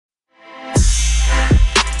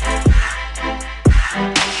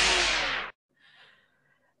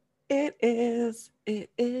It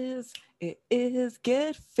is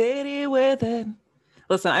Get Fitty with It.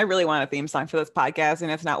 Listen, I really want a theme song for this podcast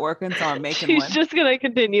and it's not working, so I'm making She's one. just gonna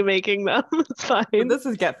continue making them. It's fine. But this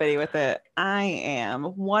is Get Fitty with It. I am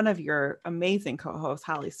one of your amazing co-hosts,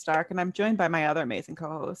 Holly Stark, and I'm joined by my other amazing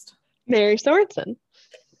co-host, Mary Sorensen.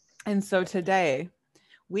 And so today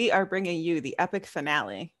we are bringing you the epic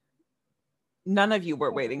finale none of you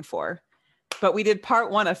were waiting for, but we did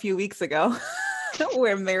part 1 a few weeks ago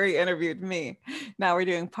where Mary interviewed me. Now we're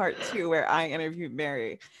doing part 2 where I interviewed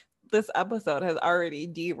Mary. This episode has already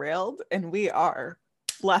derailed and we are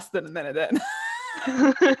less than a minute in.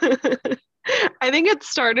 I think it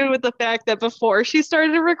started with the fact that before she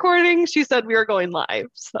started recording, she said we were going live.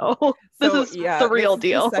 So this is the real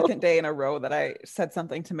deal. The second day in a row that I said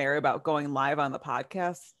something to Mary about going live on the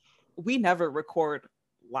podcast. We never record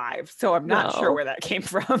live, so I'm not sure where that came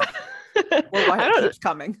from. Or why it keeps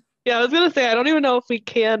coming. Yeah, I was gonna say I don't even know if we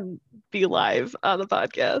can be live on the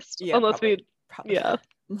podcast unless probably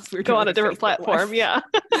unless we go on a different platform. Yeah.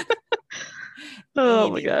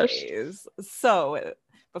 Oh my gosh. So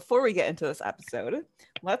before we get into this episode,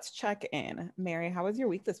 let's check in. Mary, how was your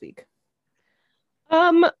week this week?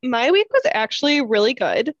 My week was actually really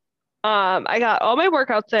good. I got all my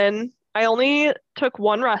workouts in. I only took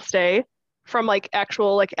one rest day from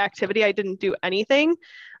actual activity. I didn't do anything.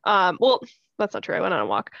 Well, that's not true. I went on a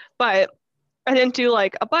walk, but I didn't do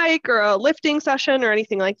a bike or a lifting session or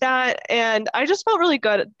anything like that. And I just felt really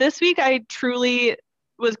good. This week, I truly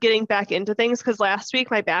was getting back into things because last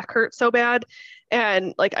week my back hurt so bad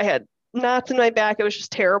and I had knots in my back. It was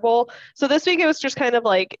just terrible. So this week it was just kind of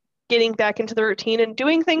getting back into the routine and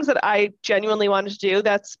doing things that I genuinely wanted to do.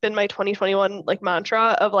 That's been my 2021 mantra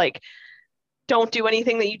of don't do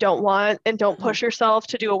anything that you don't want and don't push yourself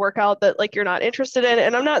to do a workout that you're not interested in.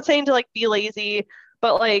 And I'm not saying to be lazy,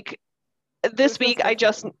 but this week I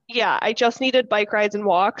just needed bike rides and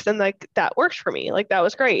walks and that worked for me. That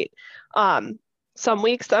was great. Some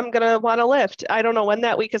weeks I'm going to want to lift. I don't know when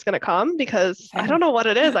that week is going to come because I don't know what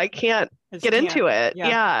it is. I can't get into it.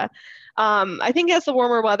 Yeah. I think as the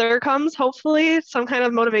warmer weather comes, hopefully some kind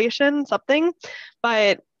of motivation, something.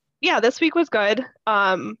 But yeah, this week was good.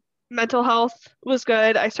 Mental health was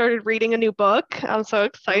good. I started reading a new book I'm so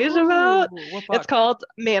excited about. It's called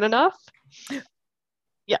Man Enough.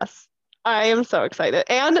 Yes, I am so excited.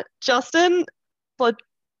 And Justin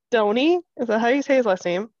Baldoni, is that how you say his last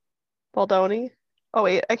name? Baldoni? Oh,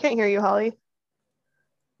 wait, I can't hear you, Holly.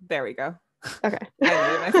 There we go. Okay. I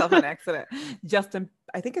muted myself on accident. Justin,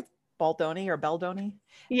 I think it's Baldoni or Beldoni.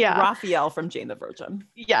 Yeah. Raphael from Jane the Virgin.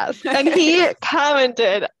 Yes. And he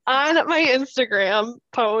commented on my Instagram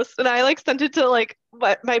post and I sent it to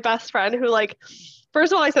my best friend who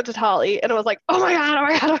first of all I sent it to Holly and it was oh my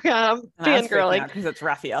God, I'm fangirling. Because it's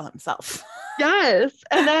Raphael himself. Yes.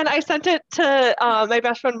 And then I sent it to my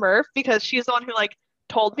best friend Murph because she's the one who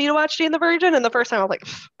told me to watch Jane the Virgin, and the first time I was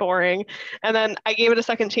boring, and then I gave it a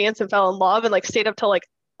second chance and fell in love and stayed up till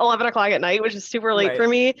 11 o'clock at night, which is super late for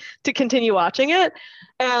me to continue watching it.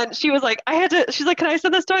 And she was she's can I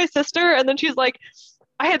send this to my sister? And then she's I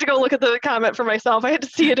had to go look at the comment for myself. I had to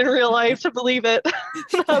see it in real life to believe it.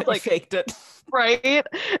 And I was faked it. Right.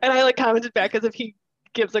 And I commented back as if he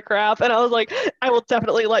gives a crap. And I was I will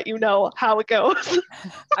definitely let you know how it goes.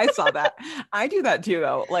 I saw that. I do that too,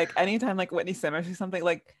 though. Anytime Whitney Simmons or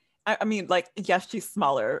something, I mean, yes, she's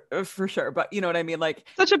smaller for sure, but you know what I mean?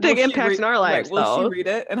 Such a big impact in our lives. Right, will she read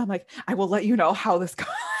it? And I'm I will let you know how this goes.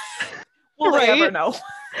 Will they ever know?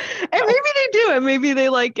 And maybe they do, and maybe they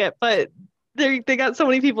like it, but they got so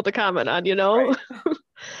many people to comment on, Right.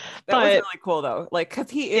 That was really cool though.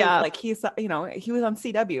 Cause he is he's, he was on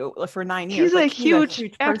CW for 9 years. He's a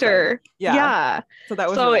huge actor. Yeah. So that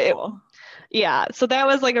was really cool. Yeah. So that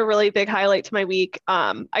was a really big highlight to my week.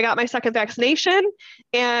 I got my second vaccination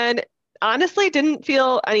and honestly didn't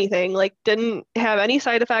feel anything, didn't have any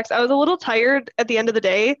side effects. I was a little tired at the end of the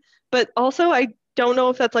day, but also I don't know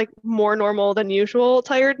if that's more normal than usual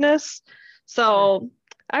tiredness. So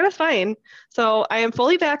I was fine. So I am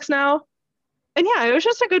fully vaxxed now. And yeah, it was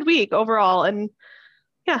just a good week overall. And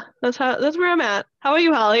yeah, that's where I'm at. How about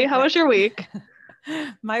you, Holly? How was your week?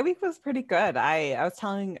 My week was pretty good. I was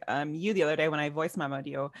telling you the other day when I voice memoed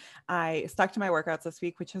you, I stuck to my workouts this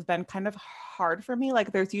week, which has been kind of hard for me.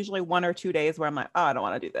 There's usually 1 or 2 days where I'm oh, I don't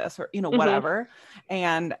want to do this or, whatever.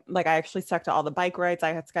 And I actually stuck to all the bike rides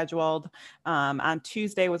I had scheduled. On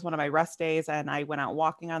Tuesday was one of my rest days and I went out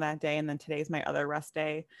walking on that day. And then today's my other rest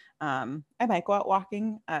day. I might go out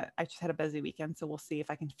walking. I just had a busy weekend, so we'll see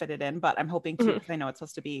if I can fit it in, but I'm hoping to, because I know it's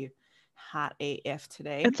supposed to be hot AF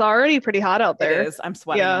today. It's already pretty hot out there. It is. I'm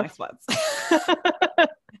sweating in my sweats.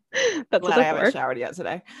 That's what Glad I they're haven't for. showered yet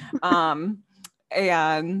today.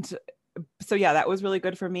 And so yeah, that was really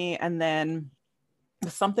good for me. And then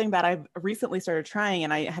something that I've recently started trying,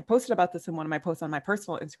 and I had posted about this in one of my posts on my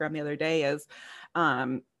personal Instagram the other day, is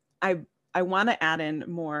um, I I want to add in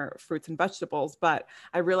more fruits and vegetables, but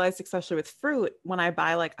I realized, especially with fruit, when I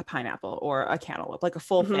buy like a pineapple or a cantaloupe, like a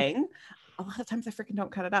full Hmm. thing, a lot of times I freaking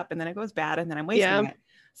don't cut it up and then it goes bad and then I'm Yeah. wasting it.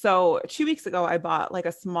 So 2 weeks ago, I bought like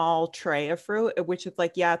a small tray of fruit, which is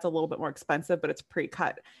like, yeah, it's a little bit more expensive, but it's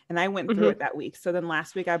pre-cut. And I went through Hmm. it that week. So then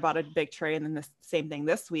last week I bought a big tray and then the same thing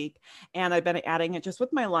this week. And I've been adding it just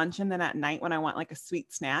with my lunch. And then at night when I want like a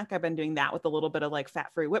sweet snack, I've been doing that with a little bit of like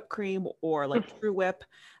fat-free whipped cream or like True Whip.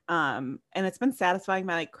 And it's been satisfying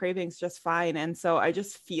my like cravings just fine. And so I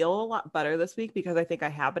just feel a lot better this week because I think I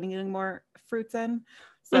have been eating more fruits in. Hmm.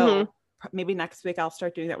 So maybe next week I'll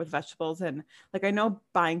start doing that with vegetables. And like, I know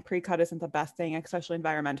buying pre-cut isn't the best thing, especially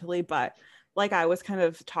environmentally, but like I was kind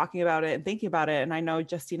of talking about it and thinking about it. And I know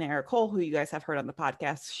Justina Eric Cole, who you guys have heard on the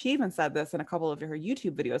podcast, she even said this in a couple of her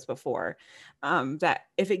YouTube videos before, that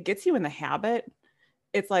if it gets you in the habit,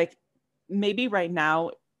 it's like maybe right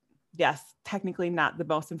now, yes, technically not the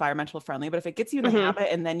most environmental friendly, but if it gets you in the Hmm.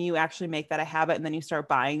 habit and then you actually make that a habit and then you start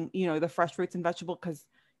buying, the fresh fruits and vegetables because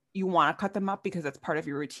you want to cut them up because it's part of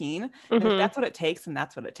your routine. And if Hmm. that's what it takes, then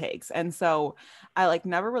that's what it takes. And so I like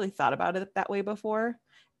never really thought about it that way before.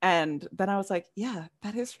 And then I was like, yeah,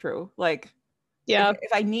 that is true. Like Yeah.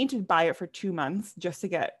 if I need to buy it for 2 months just to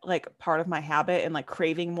get like part of my habit and like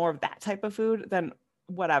craving more of that type of food, then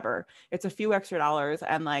whatever. It's a few extra dollars.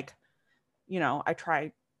 And like, I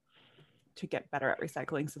try to get better at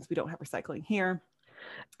recycling since we don't have recycling here.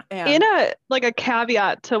 In And a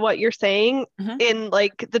caveat to what you're saying, mhm, in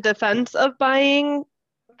like the defense of buying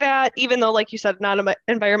that, even though like you said, not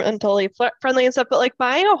environmentally friendly and stuff, but like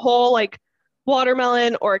buying a whole like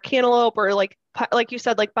watermelon or a cantaloupe or like you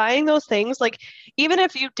said, like buying those things, like even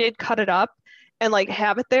if you did cut it up and like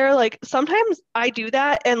have it there, like sometimes I do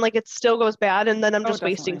that and like it still goes bad and then I'm oh, just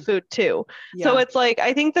wasting definitely. food too. So Yeah. it's like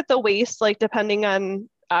I think that the waste, like depending on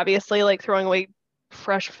obviously like throwing away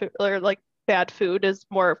fresh food or like bad food is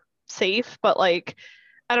more safe, but like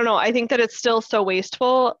I don't know, I think that it's still so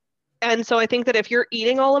wasteful. And so I think that if you're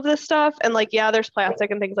eating all of this stuff and like yeah, there's plastic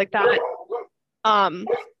and things like that. Um,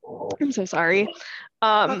 I'm so sorry.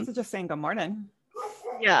 Bucks Um, are just saying good morning.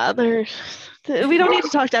 yeah, we don't need to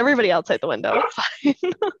talk to everybody outside the window. It's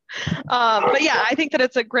fine. But yeah, I think that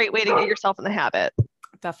it's a great way to get yourself in the habit.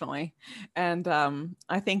 Definitely. And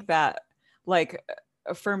I think that like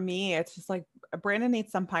for me, it's just like Brandon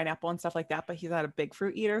eats some pineapple and stuff like that, but he's not a big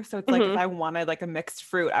fruit eater. So it's like if Hmm. I wanted like a mixed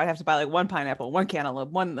fruit, I would have to buy like one pineapple, one cantaloupe,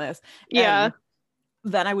 one this. Yeah. And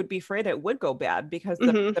then I would be afraid it would go bad because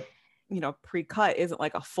the Hmm. the pre-cut isn't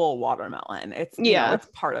like a full watermelon. It's Yeah. it's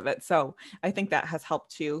part of it. So I think that has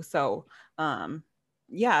helped too. So um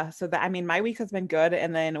yeah, so that I mean my week has been good.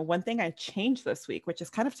 And then one thing I changed this week, which is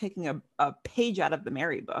kind of taking a page out of the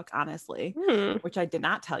Mary book, honestly, Hmm. which I did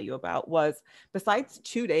not tell you about, was besides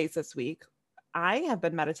 2 days this week, I have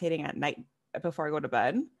been meditating at night before I go to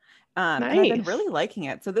bed. And I've been Nice. really liking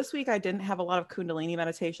it. So this week I didn't have a lot of Kundalini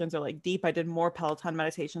meditations or like deep. I did more Peloton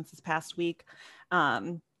meditations this past week,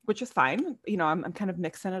 which is fine. I'm kind of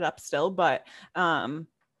mixing it up still, but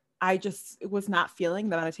I just was not feeling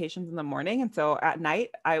the meditations in the morning. And so at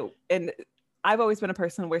night, I've always been a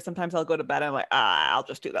person where sometimes I'll go to bed and I'm like, I'll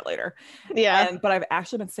just do that later. Yeah. But I've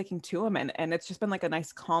actually been sticking to them, and it's just been like a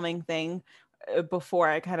nice calming thing before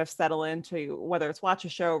I kind of settle into whether it's watch a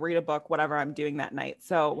show, read a book, whatever I'm doing that night.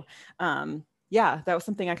 So, yeah, that was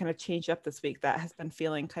something I kind of changed up this week that has been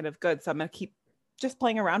feeling kind of good. So I'm going to keep just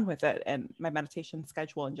playing around with it and my meditation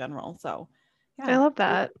schedule in general. So, I yeah, love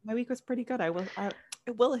that. my week was pretty good. I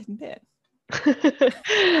will admit.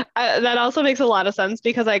 That also makes a lot of sense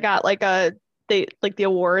because I got the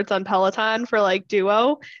awards on Peloton for like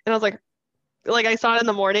duo, and I was like I saw it in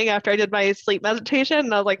the morning after I did my sleep meditation,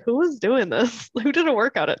 and I was like, who was doing this? Who did a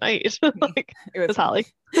workout at night? Me. Like It was it's me. Holly.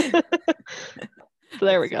 So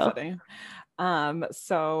there we That's too go. funny.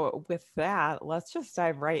 So with that, let's just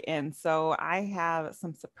dive right in. So I have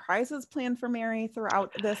some surprises planned for Mary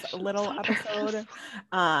throughout this little So episode.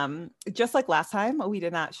 nervous. Just like last time, we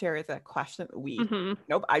did not share the question. Hmm.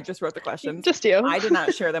 Nope, I just wrote the questions. Just you. I did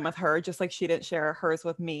not share them with her, just like she didn't share hers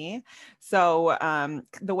with me. So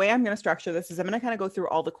the way I'm going to structure this is I'm going to kind of go through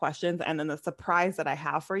all the questions, and then the surprise that I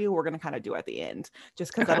have for you, we're going to kind of do at the end,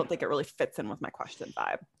 just because I Okay. don't think it really fits in with my question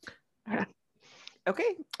vibe.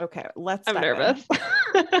 Okay. Okay, let's I'm dive in.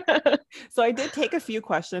 nervous. So I did take a few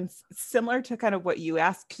questions similar to kind of what you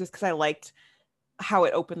asked, just because I liked how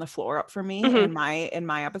it opened the floor up for me Mhm. in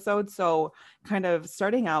my episode. So kind of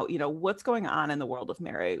starting out, you know, what's going on in the world of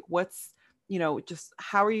Mary? What's, you know, just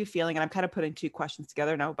how are you feeling? And I'm kind of putting two questions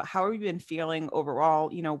together now, but how have you been feeling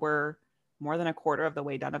overall? You know, we're more than a quarter of the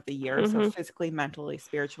way done of the year. So Mhm. physically, mentally,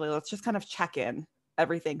 spiritually, let's just kind of check in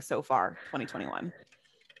everything so far, 2021.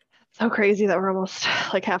 So crazy that we're almost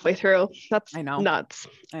like halfway through. That's I know. nuts.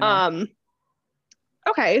 I know. Um,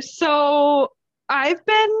 okay, so I've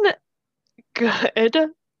been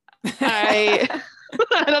good. I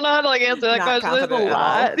I don't know how to like answer that Not question. There's a confident at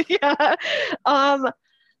all. lot. Yeah. Um,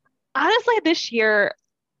 honestly, this year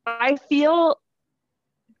I feel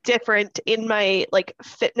different in my like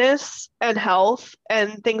fitness and health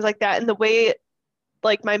and things like that, and the way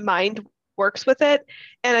like my mind works with it.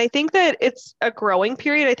 And I think that it's a growing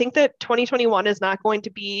period. I think that 2021 is not going to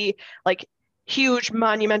be like huge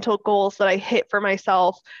monumental goals that I hit for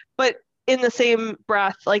myself, but in the same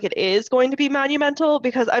breath, like it is going to be monumental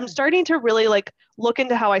because I'm starting to really like look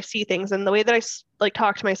into how I see things and the way that like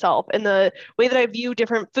talk to myself and the way that I view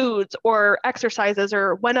different foods or exercises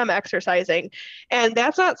or when I'm exercising. And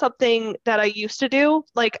that's not something that I used to do.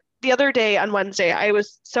 Like the other day on Wednesday, I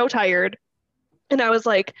was so tired and I was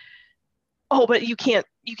like, oh, but you can't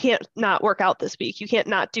not work out this week. You can't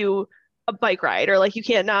not do a bike ride or like you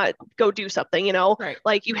can't not go do something, you know? Right.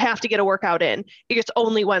 Like you have to get a workout in. It's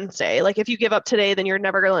only Wednesday. Like if you give up today, then you're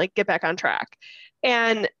never gonna like get back on track.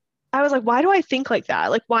 And I was like, why do I think like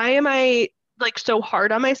that? Like why am I like so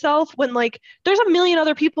hard on myself when like there's a million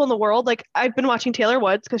other people in the world. Like I've been watching Taylor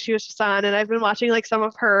Woods because she was just on and I've been watching like some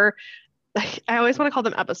of her I always want to call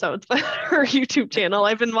them episodes, but her YouTube channel.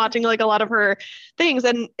 I've been watching like a lot of her things,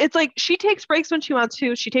 and it's like she takes breaks when she wants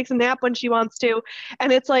to, she takes a nap when she wants to,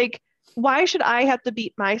 and it's like, why should I have to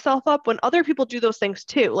beat myself up when other people do those things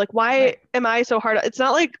too? Like, why Right. am I so hard? It's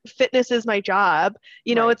not like fitness is my job,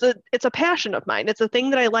 you know. Right. It's a passion of mine. It's a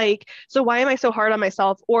thing that I like. So why am I so hard on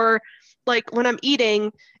myself? Or like when I'm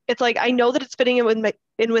eating, it's like I know that it's fitting in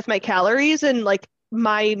with my calories and like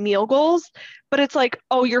my meal goals, but it's like,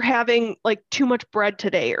 oh, you're having like too much bread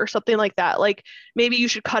today or something like that. Like maybe you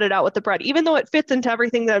should cut it out with the bread, even though it fits into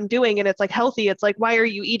everything that I'm doing and it's like healthy. It's like, why are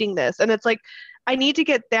you eating this? And it's like, I need to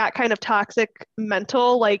get that kind of toxic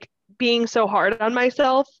mental, like being so hard on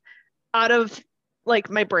myself out of like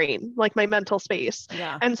my brain, like my mental space.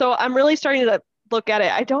 Yeah. And so I'm really starting to look at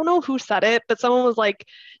it. I don't know who said it, but someone was like,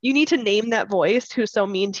 you need to name that voice who's so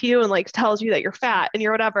mean to you and like tells you that you're fat and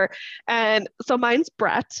you're whatever. And so mine's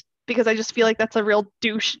Brett because I just feel like that's a real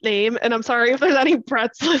douche name. And I'm sorry if there's any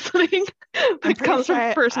Bretts listening, but I'm it pretty comes sure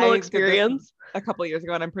from personal I did this experience. a couple of years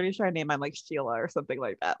ago, and I'm pretty sure I named mine like Sheila or something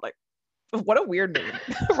like that. Like, what a weird name.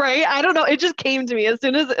 Right? I don't know. It just came to me as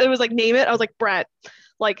soon as it was like, name it. I was like, Brett.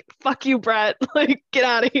 Like, fuck you, Brett. Like, get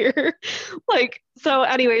out of here. Like, so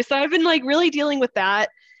anyway, so I've been like really dealing with that.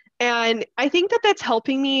 And I think that that's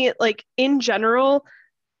helping me, like, in general.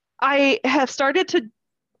 I have started to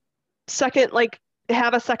second, like,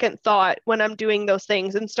 have a second thought when I'm doing those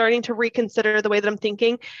things and starting to reconsider the way that I'm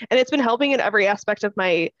thinking. And it's been helping in every aspect of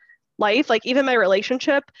my life, like, even my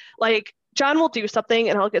relationship. Like, John will do something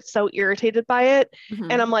and I'll get so irritated by it. And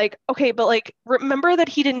Mhm. I'm like, okay, but like, remember that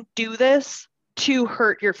he didn't do this to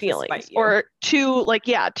hurt your To spite feelings you. or to like,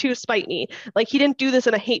 yeah, to spite me. Like, he didn't do this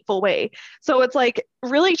in a hateful way. So it's like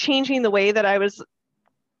really changing the way that I was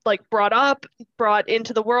like brought up, brought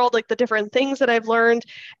into the world, like the different things that I've learned.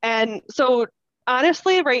 And so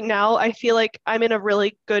honestly, right now, I feel like I'm in a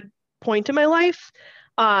really good point in my life,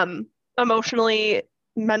 emotionally,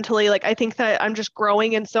 mentally. Like I think that I'm just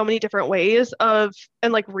growing in so many different ways of,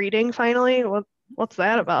 and like reading finally. What's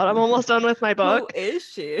that about? I'm almost done with my Who book. is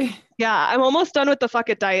she? Yeah, I'm almost done with the Fuck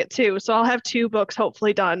It Diet too. So I'll have two books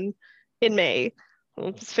hopefully done in May.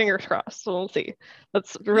 Well, fingers crossed. So we'll see.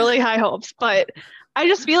 That's really high hopes. But I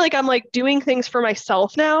just feel like I'm like doing things for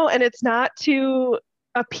myself now, and it's not to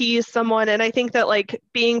appease someone. And I think that like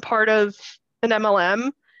being part of an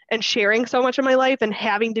MLM and sharing so much of my life and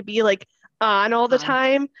having to be like on all the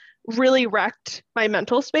time really wrecked my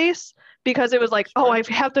mental space because it was like, oh, I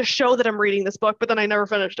Sure. have to show that I'm reading this book, but then I never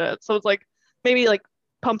finished it. So it's like maybe like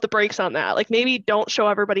pump the brakes on that. Like maybe don't show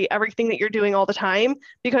everybody everything that you're doing all the time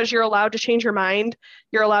because you're allowed to change your mind.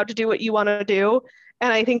 You're allowed to do what you want to do.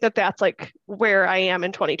 And I think that that's like where I am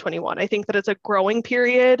in 2021. I think that it's a growing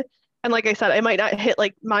period. And like I said, I might not hit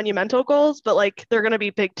like monumental goals, but like they're going to be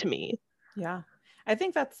big to me. Yeah. I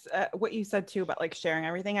think that's what you said too about like sharing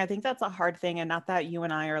everything. I think that's a hard thing, and not that you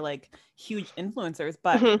and I are like huge influencers,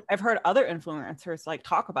 but Mm-hmm. I've heard other influencers like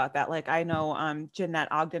talk about that. Like I know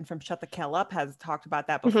Jeanette Ogden from Shut the Kill Up has talked about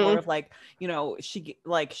that before. Mm-hmm. Of like, you know,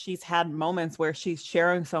 she's had moments where she's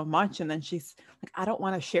sharing so much, and then she's like, I don't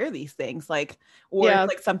want to share these things, like, or it's Yeah.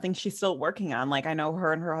 like something she's still working on. Like I know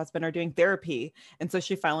her and her husband are doing therapy, and so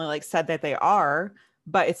she finally like said that they are,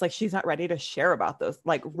 but it's like she's not ready to share about those,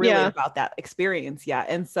 like really Yeah. about that experience yet.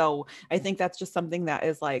 And so I think that's just something that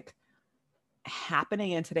is like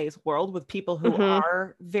happening in today's world with people who Mm-hmm.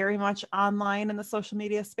 are very much online in the social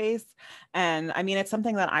media space. And I mean, it's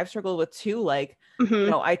something that I've struggled with too. Like, you Mm-hmm.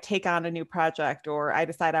 know, I take on a new project or I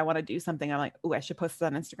decide I want to do something. I'm like, oh, I should post this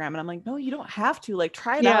on Instagram. And I'm like, no, you don't have to. Like,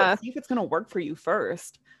 try it out, Yeah. see if it's going to work for you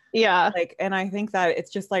first. Yeah. Like, and I think that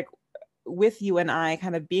it's just like with you and I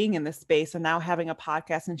kind of being in this space and now having a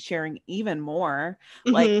podcast and sharing even more,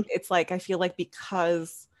 like Mm-hmm. it's like I feel like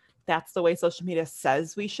because that's the way social media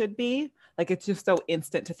says we should be, like it's just so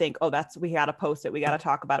instant to think, oh, that's, we got to post it, we got to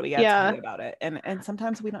talk about it, we got to tell Yeah. you about it, and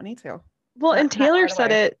sometimes we don't need to. Well, Not and not Taylor right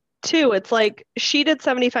said away. it too. It's like she did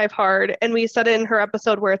 75 hard, and we said it in her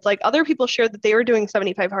episode where it's like other people shared that they were doing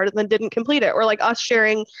 75 hard and then didn't complete it, or like us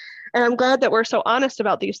sharing. And I'm glad that we're so honest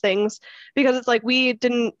about these things because it's like we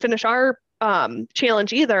didn't finish our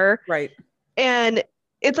challenge either. Right. And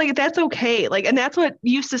it's like that's okay. Like, and that's what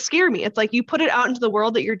used to scare me. It's like you put it out into the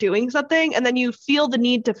world that you're doing something, and then you feel the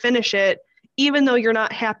need to finish it, even though you're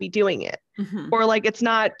not happy doing it. Mm-hmm. Or like it's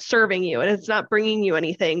not serving you and it's not bringing you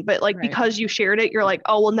anything. But like Right. because you shared it, you're like,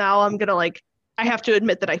 oh, well, now I'm going to like, I have to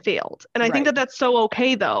admit that I failed. And I think Right. that that's so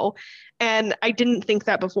okay though. And I didn't think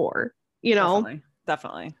that before, you know?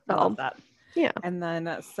 Definitely I love So that. yeah. And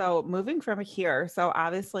then, so moving from here, so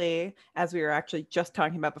obviously, as we were actually just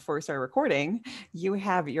talking about before we started recording, you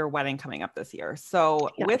have your wedding coming up this year. So,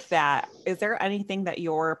 with Yes. that, is there anything that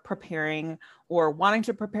you're preparing or wanting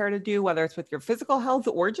to prepare to do, whether it's with your physical health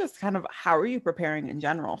or just kind of how are you preparing in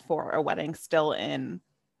general for a wedding still in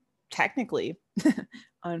technically COVID.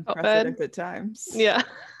 unprecedented times? Yeah.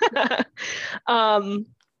 um,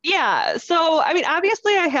 yeah. So, I mean,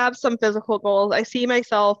 obviously I have some physical goals. I see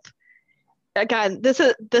myself again, this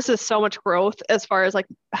is so much growth as far as like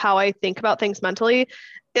how I think about things mentally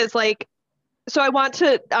is like so I want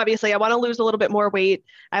to obviously I want to lose a little bit more weight.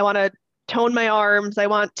 I want to tone my arms. I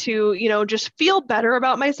want to, just feel better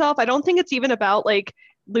about myself. I don't think it's even about like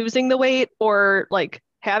losing the weight or like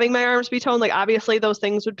having my arms be toned. Like obviously those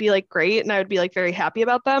things would be like great and I would be like very happy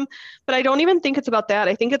about them. But I don't even think it's about that.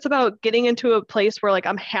 I think it's about getting into a place where like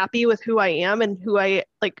I'm happy with who I am and who I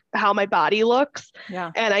like how my body looks.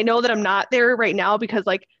 Yeah. And I know that I'm not there right now because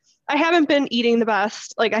like I haven't been eating the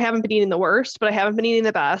best. Like I haven't been eating the worst, but I haven't been eating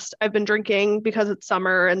the best. I've been drinking because it's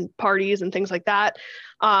summer and parties and things like that.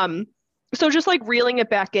 Um, so just like reeling it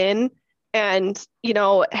back in and,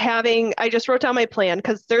 having, I just wrote down my plan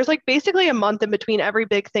because there's like basically a month in between every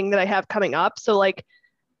big thing that I have coming up. So like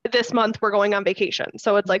this month we're going on vacation.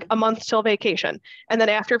 So it's like a month till vacation. And then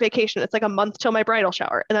after vacation, it's like a month till my bridal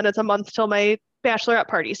shower. And then it's a month till my bachelorette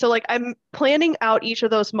party. So like I'm planning out each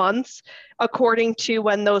of those months according to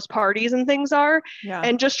when those parties and things are Yeah.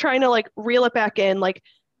 and just trying to like reel it back in, like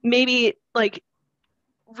maybe like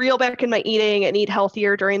reel back in my eating and eat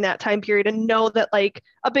healthier during that time period and know that like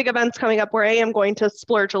a big event's coming up where I am going to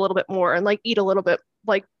splurge a little bit more and like eat a little bit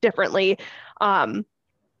like differently.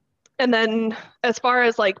 And then as far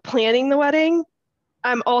as like planning the wedding,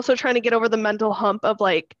 I'm also trying to get over the mental hump of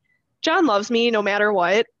like John loves me no matter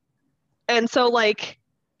what. And so like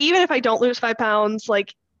even if I don't lose 5 pounds,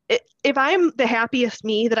 like if I'm the happiest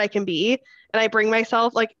me that I can be and I bring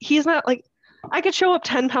myself like he's not like I could show up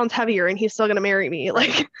 10 pounds heavier and he's still gonna marry me. Right.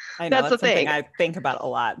 Like I know that's the that's something thing. I think about a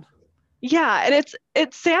lot. Yeah, and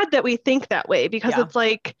it's sad that we think that way because Yeah. it's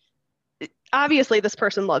like obviously this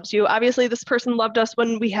person loves you. Obviously this person loved us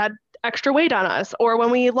when we had extra weight on us or when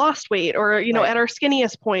we lost weight or Right. at our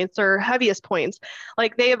skinniest points or heaviest points.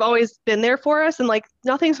 Like they have always been there for us and like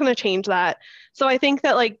nothing's going to change that. So I think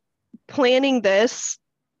that like planning this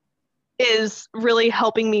is really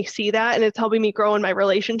helping me see that and it's helping me grow in my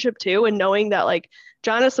relationship too and knowing that like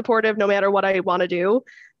John is supportive no matter what I want to do,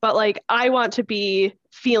 but like I want to be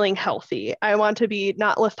feeling healthy. I want to be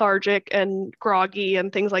not lethargic and groggy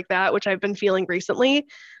and things like that, which I've been feeling recently.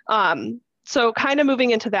 So kind of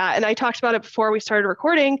moving into that, and I talked about it before we started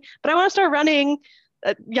recording, but I want to start running,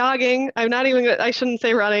 jogging. I shouldn't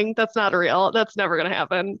say running. That's not real. That's never going to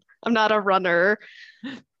happen. I'm not a runner,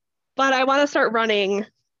 but I want to start running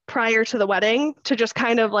prior to the wedding to just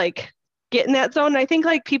kind of like get in that zone. And I think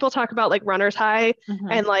like people talk about like runner's high Mhm.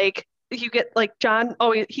 and like you get like John,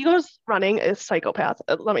 he goes running, is psychopath.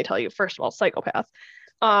 Let me tell you, first of all, psychopath.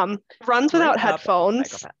 Runs Straight without up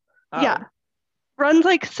headphones. psychopath. Yeah. Oh, Runs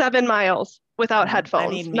like 7 miles without I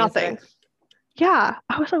headphones. need Nothing. music. Yeah.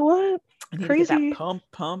 I was like, what? I need to get that Crazy.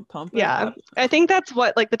 pump it Yeah. up. I think that's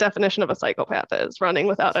what like the definition of a psychopath is, running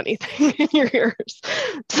without anything in your ears.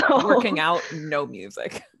 So Working out, no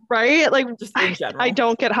music. right? Like Just in general. I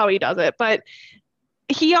don't get how he does it, but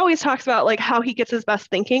he always talks about like how he gets his best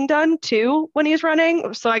thinking done too when he's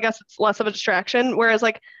running. So I guess it's less of a distraction. Whereas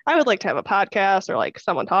like I would like to have a podcast or like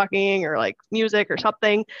someone talking or like music or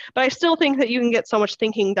something, but I still think that you can get so much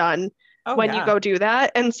thinking done Oh when you yeah. go do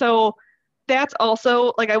that. And so that's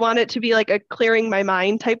also like I want it to be like a clearing my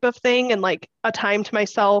mind type of thing and like a time to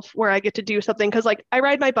myself where I get to do something. Cause like I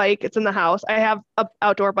ride my bike, it's in the house. I have a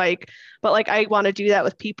outdoor bike, but like I want to do that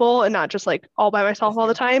with people and not just like all by myself Just all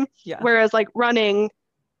you. the time. Yeah. Whereas like running,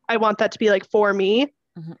 I want that to be like for me.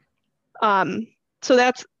 Mhm. So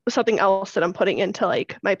that's something else that I'm putting into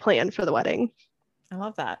like my plan for the wedding. I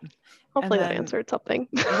love that. Hopefully And that then- answered something.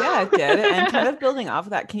 Yeah, it did. And kind of building off of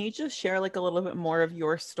that, can you just share like a little bit more of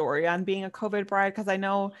your story on being a COVID bride? Because I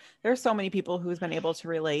know there's so many people who's been able to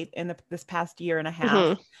relate in this past year and a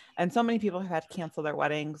half, and so many people have had to cancel their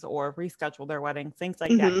weddings or reschedule their weddings, things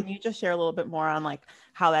like that. Can you just share a little bit more on like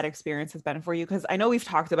how that experience has been for you? Because I know we've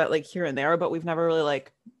talked about like here and there, but we've never really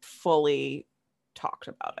like fully talked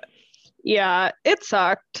about it. Yeah, it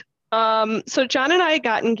sucked. So John and I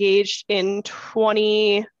got engaged in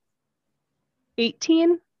 2018.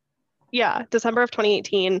 Yeah, December of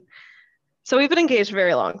 2018. So we've been engaged a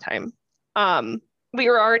very long time. We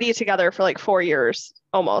were already together for like 4 years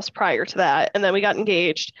almost prior to that. And then we got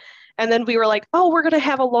engaged. And then we were like, oh, we're going to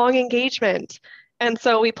have a long engagement. And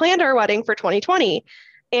so we planned our wedding for 2020.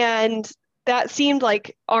 And that seemed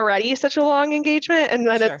like already such a long engagement. And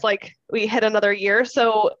then Sure. it's like we hit another year.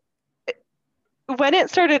 So when it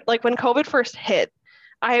started, like when COVID first hit,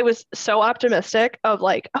 I was so optimistic of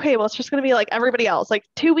like, okay, well, it's just going to be like everybody else, like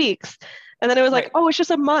 2 weeks. And then it was like, Right. oh, it's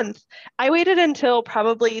just a month. I waited until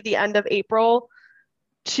probably the end of April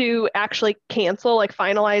to actually cancel, like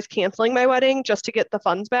finalize canceling my wedding just to get the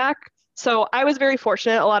funds back. So I was very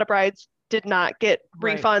fortunate. A lot of brides did not get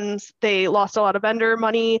Right. refunds. They lost a lot of vendor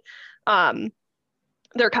money.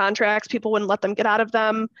 Their contracts, people wouldn't let them get out of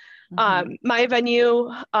them. My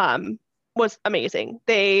venue was amazing.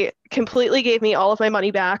 They completely gave me all of my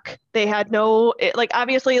money back. They had like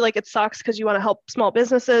obviously like it sucks because you want to help small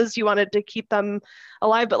businesses. You wanted to keep them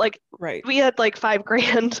alive, but like Right. we had like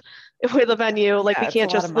 $5,000 with a venue. Like Yeah, we it's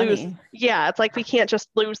can't a lot just of lose. money. Yeah, it's like we can't just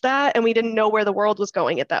lose that. And we didn't know where the world was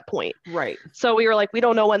going at that point. Right. So we were like, we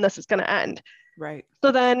don't know when this is going to end. Right.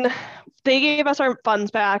 So then they gave us our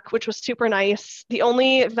funds back, which was super nice. The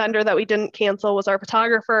only vendor that we didn't cancel was our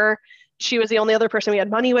photographer. She was the only other person we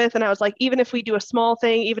had money with. And I was like, even if we do a small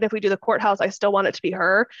thing, even if we do the courthouse, I still want it to be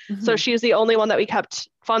her. So she's the only one that we kept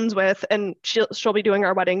funds with, and she'll be doing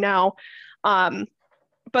our wedding now.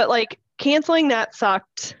 But like canceling that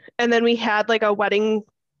sucked. And then we had like a wedding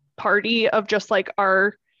party of just like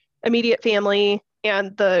our immediate family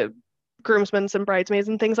and the groomsmen and bridesmaids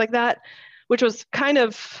and things like that, which was kind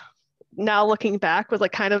of, now looking back, was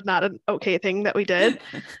like kind of not an okay thing that we did.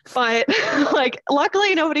 But like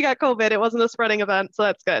luckily nobody got COVID. It wasn't a spreading event, so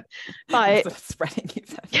that's good. But It's a spreading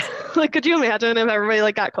event. like could you imagine if everybody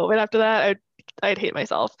like got COVID after that? I'd hate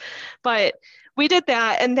myself. But we did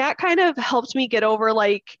that, and that kind of helped me get over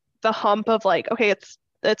like the hump of like, okay,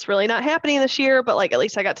 it's really not happening this year, but like at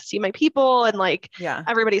least I got to see my people and like Yeah.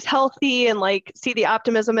 everybody's healthy and like see the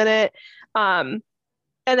optimism in it.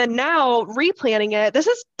 And then now replanning it, this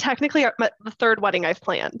is technically the third wedding I've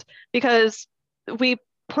planned, because we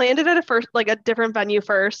planned it at a different venue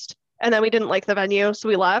first, and then we didn't like the venue, so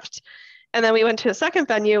we left. And then we went to a second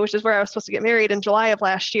venue, which is where I was supposed to get married in July of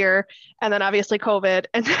last year. And then obviously COVID.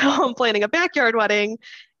 And now I'm planning a backyard wedding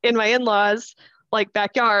in my in-laws, like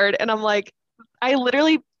backyard. And I'm like, I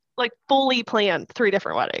literally like fully planned 3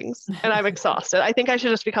 different weddings, and I'm exhausted. I think I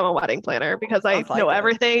should just become a wedding planner because I Sounds like know it.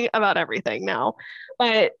 everything about everything now.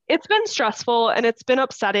 But it's been stressful and it's been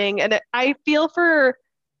upsetting. And I feel for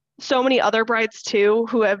so many other brides too,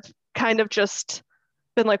 who have kind of just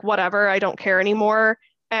been like, whatever, I don't care anymore.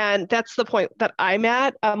 And that's the point that I'm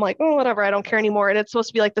at. I'm like, oh, whatever, I don't care anymore. And it's supposed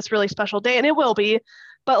to be like this really special day, and it will be.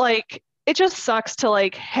 But like, it just sucks to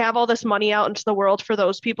like have all this money out into the world for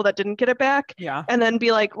those people that didn't get it back. Yeah. And then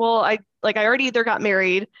be like, well, I already either got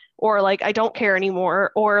married, or like I don't care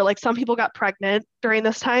anymore, or like some people got pregnant during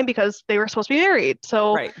this time because they were supposed to be married.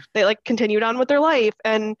 So Right. they like continued on with their life.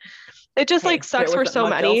 And it just Hey, like sucks there for wasn't so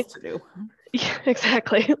much many. else to do. Yeah,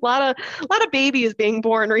 exactly. A lot of babies being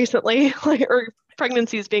born recently, like, or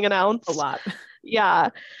pregnancies being announced. A lot. Yeah.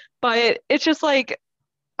 But it's just like,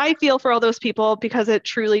 I feel for all those people because it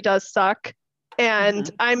truly does suck.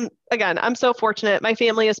 And I'm so fortunate. My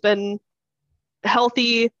family has been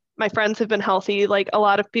healthy. My friends have been healthy. Like a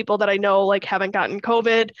lot of people that I know like haven't gotten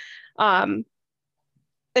COVID. Um,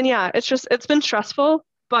 and yeah, it's been stressful,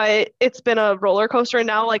 but it's been a roller coaster. And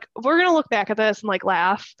now like we're gonna look back at this and like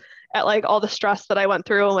laugh at like all the stress that I went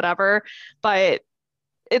through and whatever. But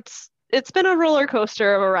it's been a roller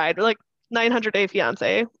coaster of a ride. Like 900 Day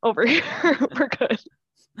Fiance over here. We're good.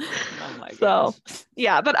 Oh my So gosh.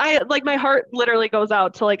 yeah, but I like my heart literally goes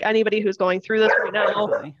out to like anybody who's going through this right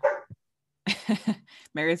now.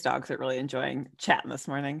 Mary's dogs are really enjoying chatting this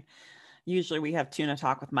morning. Usually we have tuna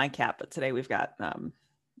talk with my cat, but today we've got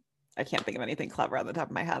I can't think of anything clever on the top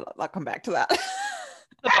of my head. I'll come back to that.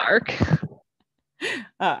 The bark.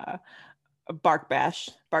 Bark Bash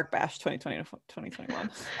 2020 2021.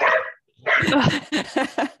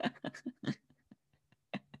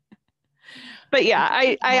 But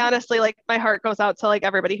yeah, I honestly like my heart goes out to like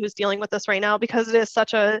everybody who's dealing with this right now because it is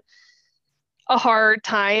such a hard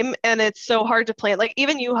time and it's so hard to plan. Like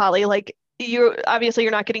even you, Holly, like you obviously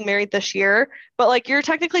you're not getting married this year, but like you're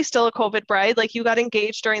technically still a COVID bride. Like you got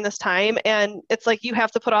engaged during this time and it's like you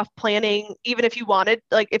have to put off planning even if you wanted,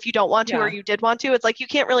 like if you don't want to or you did want to, it's like you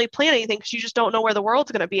can't really plan anything because you just don't know where the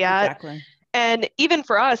world's going to be at. Exactly. And even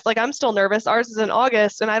for us, like I'm still nervous. Ours is in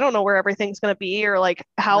August and I don't know where everything's going to be or like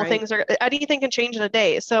how things are, anything can change in a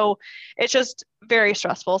day. So it's just very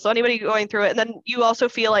stressful. So anybody going through it, and then you also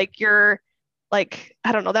feel like you're like,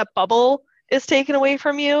 I don't know, that bubble is taken away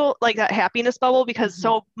from you, like that happiness bubble, because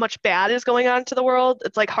so much bad is going on to the world.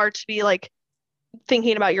 It's like hard to be like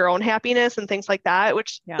thinking about your own happiness and things like that,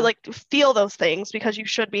 which like feel those things because you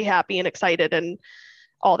should be happy and excited and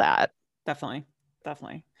all that. Definitely.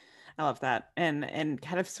 I love that. And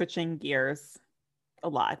kind of switching gears a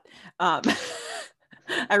lot. I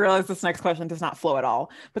realize this next question does not flow at all,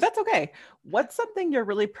 but that's okay. What's something you're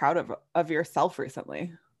really proud of yourself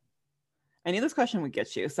recently? I knew this question would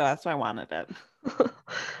get you, so that's why I wanted it.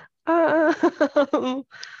 I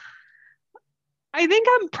think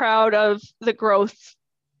I'm proud of the growth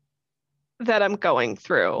that I'm going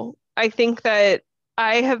through. I think that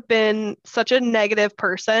I have been such a negative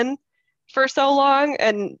person for so long,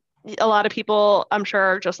 and a lot of people I'm sure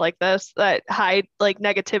are just like this, that hide like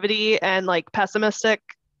negativity and like pessimistic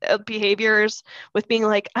behaviors with being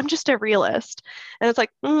like, I'm just a realist. And it's like,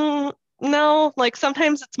 no, like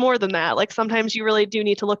sometimes it's more than that. Like sometimes you really do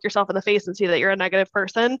need to look yourself in the face and see that you're a negative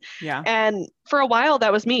person. Yeah. And for a while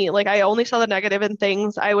that was me. Like I only saw the negative in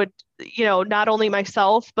things. I would, not only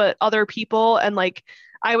myself, but other people. And like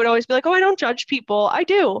I would always be like, oh, I don't judge people. I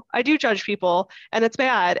do judge people and it's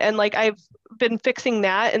bad. And like I've been fixing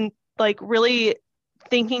that and like really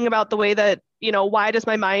thinking about the way that, why does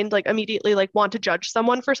my mind like immediately like want to judge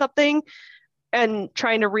someone for something, and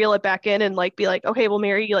trying to reel it back in and like be like, okay, well,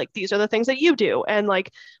 Mary, like these are the things that you do. And like,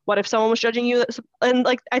 what if someone was judging you? And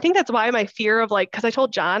like, I think that's why my fear of like, because I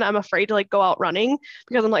told John I'm afraid to like go out running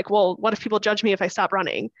because I'm like, well, what if people judge me if I stop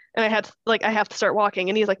running? And I have to start walking.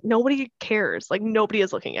 And he's like, nobody cares. Like nobody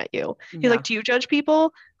is looking at you. He's like, do you judge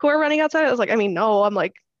people who are running outside? I was like, I mean, no, I'm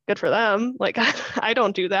like, good for them. Like, I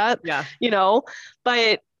don't do that,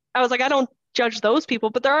 but I was like, I don't judge those people,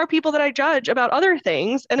 but there are people that I judge about other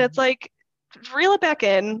things. And it's like, reel it back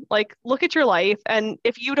in, like look at your life, and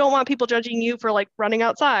if you don't want people judging you for like running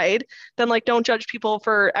outside, then like don't judge people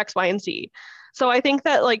for X, Y, and Z. So I think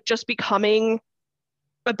that like just becoming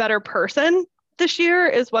a better person this year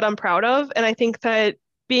is what I'm proud of. And I think that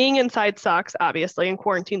being inside sucks, obviously, and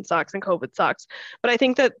quarantine sucks and COVID sucks, but I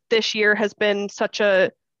think that this year has been such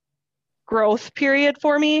a growth period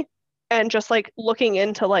for me, and just like looking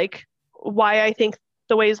into like why I think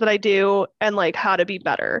the ways that I do and like how to be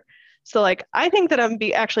better. So like, I think that I'm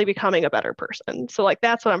actually becoming a better person. So like,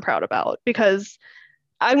 that's what I'm proud about, because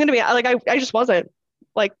I'm going to be like, I just wasn't,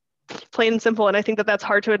 like, plain and simple. And I think that that's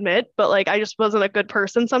hard to admit, but like, I just wasn't a good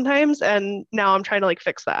person sometimes. And now I'm trying to like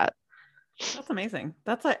fix that. That's amazing.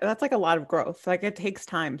 That's like a lot of growth. Like it takes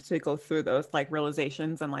time to go through those like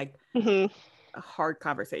realizations and like hard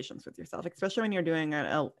conversations with yourself, especially when you're doing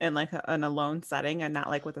it in like an alone setting and not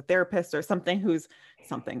like with a therapist or someone who's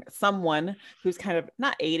kind of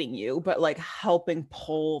not aiding you, but like helping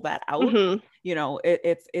pull that out.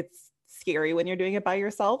 It's scary when you're doing it by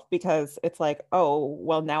yourself, because it's like, oh,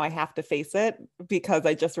 well, now I have to face it because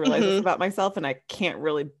I just realized this about myself and I can't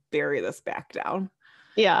really bury this back down.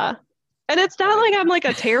 Yeah. And it's not like I'm like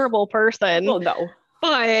a terrible person. Well, no.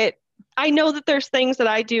 But I know that there's things that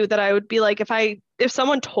I do that I would be like, if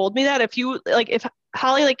someone told me that, if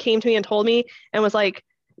Holly like came to me and told me and was like,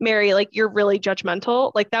 Mary, like you're really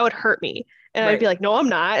judgmental, like that would hurt me. And I'd be Right. like, no, I'm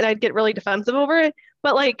not. And I'd get really defensive over it.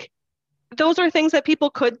 But like those are things that people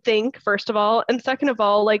could think, first of all. And second of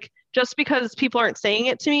all, like just because people aren't saying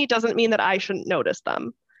it to me doesn't mean that I shouldn't notice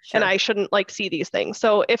them and Sure. I shouldn't like see these things.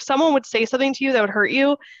 So if someone would say something to you that would hurt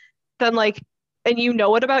you, then like, and you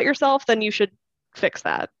know it about yourself, then you should fix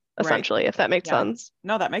that Right. essentially, if that makes Yeah. sense.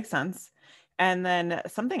 No, that makes sense. And then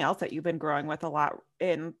something else that you've been growing with a lot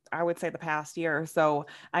in, I would say, the past year or so.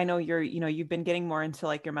 I know you've been getting more into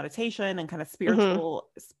like your meditation and kind of Hmm. spiritual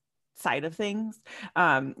side of things.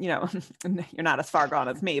 You're not as far gone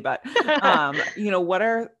as me, but what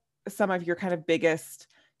are some of your kind of biggest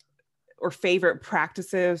or favorite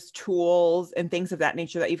practices, tools, and things of that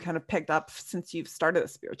nature that you've kind of picked up since you've started the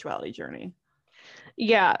spirituality journey?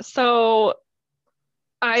 Yeah. So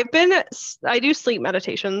I do sleep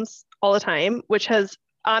meditations all the time, which has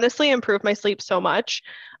honestly improved my sleep so much.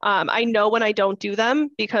 I know when I don't do them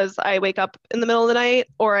because I wake up in the middle of the night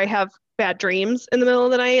or I have bad dreams in the middle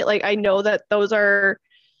of the night. Like I know that those are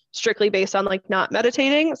strictly based on like not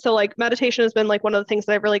meditating. So like meditation has been like one of the things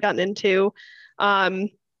that I've really gotten into. Um,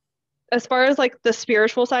 as far as like the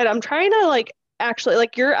spiritual side, I'm trying to like actually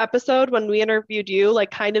like your episode when we interviewed you,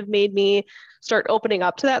 like kind of made me start opening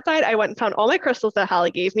up to that side. I went and found all my crystals that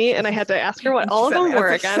Holly gave me, and I had to ask her what And all of them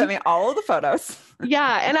were she sent again. me all of the photos.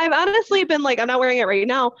 Yeah, and I've honestly been like, I'm not wearing it right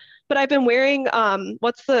now, but I've been wearing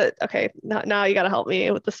what's the okay, now you gotta help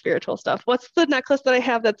me with the spiritual stuff. What's the necklace that I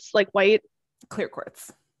have that's like white? Clear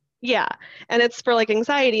quartz. Yeah, and it's for like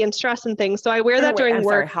anxiety and stress and things. So I wear Oh, no, that wait, during I'm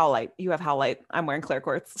sorry. work. Howlite. You have howlite. I'm wearing clear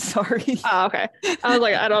quartz. Sorry. Oh, okay. I was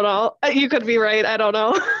like, I don't know. You could be right. I don't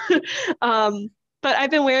know. Um, but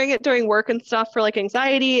I've been wearing it during work and stuff for like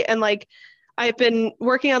anxiety and like I've been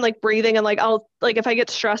working on like breathing and like I'll like if I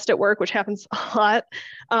get stressed at work, which happens a lot,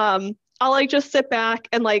 I'll like just sit back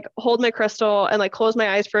and like hold my crystal and like close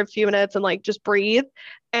my eyes for a few minutes and like just breathe.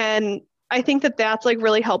 And I think that that's like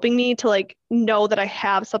really helping me to like know that I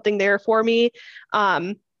have something there for me.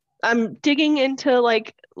 Um, I'm digging into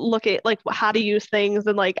like look at like how to use things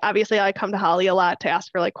and like obviously I come to Holly a lot to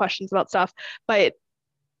ask her like questions about stuff, but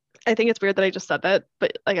I think it's weird that I just said that,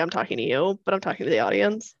 but like I'm talking to you, but I'm talking to the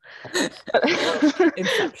audience.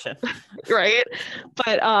 Inception. Right?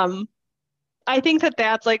 But I think that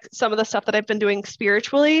that's like some of the stuff that I've been doing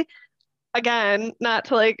spiritually. Again, not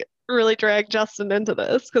to like really drag Justin into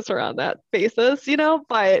this because we're on that basis,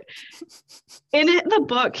 but in the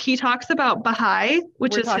book, he talks about Baha'i,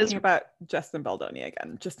 which We're is his, talking about Justin Baldoni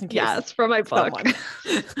again, just in case yes, from my book,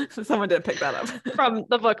 someone someone did pick that up. from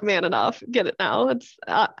the book Man Enough. Get it now. It's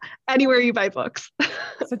anywhere you buy books.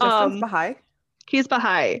 So Justin's um, Baha'i? he's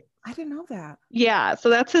Baha'i. I didn't know that. Yeah, so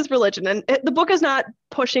that's his religion. And the book is not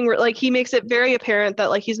pushing, like, he makes it very apparent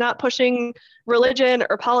that, like, he's not pushing religion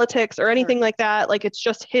or politics or Sure. anything like that. Like, it's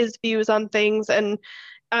just his views on things. And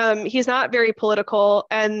he's not very political.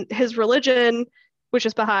 And his religion, which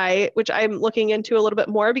is Baha'i, which I'm looking into a little bit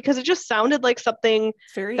more because it just sounded like something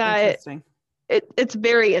It's very that interesting. it's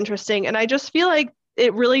very interesting. And I just feel like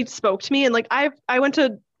it really spoke to me. And like I went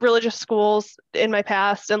to religious schools in my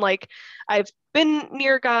past and like I've been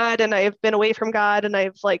near God and I've been away from God and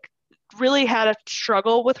I've like really had a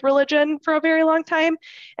struggle with religion for a very long time.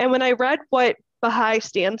 And when I read what Baha'i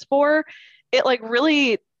stands for, it like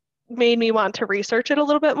really made me want to research it a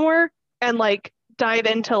little bit more and like dive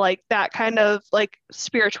into like that kind of like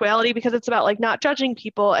spirituality because it's about like not judging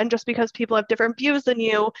people and just because people have different views than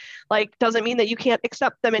you like doesn't mean that you can't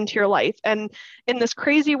accept them into your life. And in this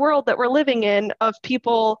crazy world that we're living in of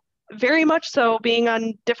people very much so being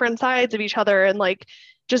on different sides of each other and like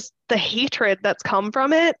just the hatred that's come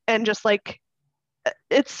from it and just like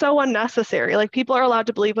it's so unnecessary. Like people are allowed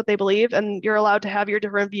to believe what they believe and you're allowed to have your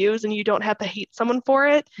different views and you don't have to hate someone for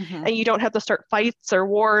it Mm-hmm. and you don't have to start fights or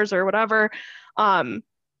wars or whatever. Um,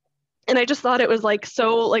 and I just thought it was like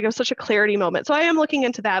so like it was such a clarity moment. So I am looking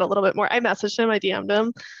into that a little bit more. I messaged him, I DM'd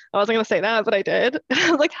him. I wasn't gonna say that, but I did.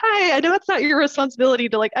 I was like, hi, I know it's not your responsibility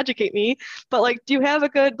to like educate me, but like do you have a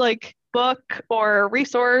good like book or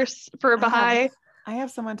resource for I have Baha'i? I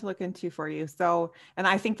have someone to look into for you. So, and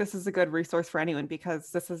I think this is a good resource for anyone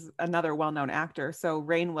because this is another well-known actor. So,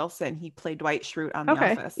 Rainn Wilson, he played Dwight Schrute on The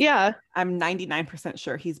Okay. Office. Yeah. I'm 99%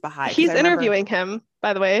 sure he's Baha'i because He's I remember. interviewing him,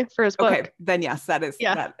 by the way, for his Okay, book. then yes, that is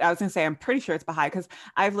Yeah. that. I was gonna say I'm pretty sure it's Baha'i because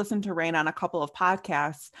I've listened to Rainn on a couple of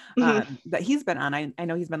podcasts Mhm. that he's been on. I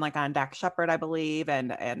know he's been like on Dak Shepard, I believe,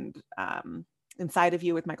 and Inside of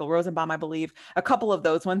You with Michael Rosenbaum, I believe, a couple of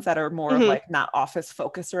those ones that are more of Mhm. like not office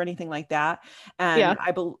focused or anything like that. Yeah.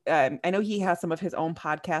 And I know he has some of his own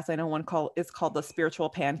podcasts. I know one is called The Spiritual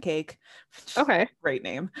Pancake. Okay. Great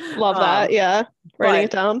name. Love that. Yeah. Writing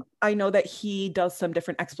it But down. I know that he does some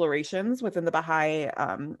different explorations within the Baha'i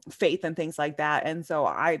faith and things like that. And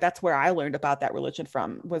so that's where I learned about that religion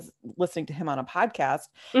from, was listening to him on a podcast.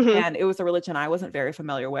 Mhm. And it was a religion I wasn't very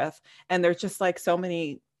familiar with. And there's just like so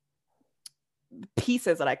many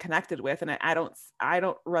pieces that I connected with. And I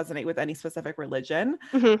don't resonate with any specific religion,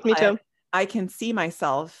 Mhm. Me but too. I can see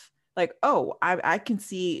myself like, oh, I can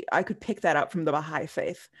see, I could pick that up from the Baha'i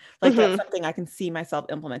faith. Like that's Mhm. something I can see myself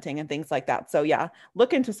implementing and things like that. So yeah,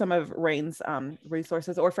 look into some of Rain's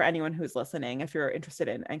resources, or for anyone who's listening, if you're interested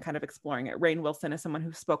in and kind of exploring it. Rain Wilson is someone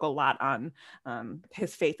who spoke a lot on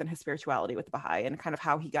his faith and his spirituality with the Baha'i and kind of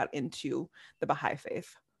how he got into the Baha'i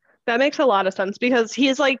faith. That makes a lot of sense because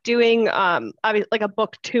he's like doing like a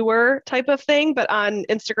book tour type of thing, but on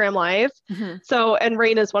Instagram Live. Mm-hmm. So, and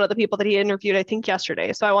Rain is one of the people that he interviewed, I think,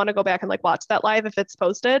 yesterday. So I want to go back and like watch that live if it's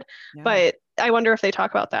posted. Yeah. But I wonder if they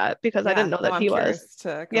talk about that because I didn't know that I'm he was. curious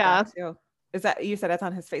to go Yeah. back to. Is that, you said that's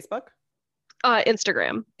on his Facebook?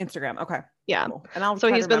 Instagram. Instagram. Okay. Yeah. Cool. And I'll So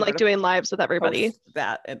try he's to been remember like to doing lives with everybody. post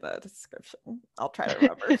that in the description. I'll try to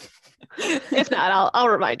remember. If not, I'll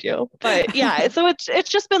remind you. But yeah, so it's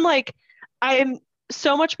just been like I'm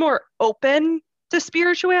so much more open to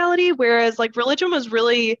spirituality, whereas like religion was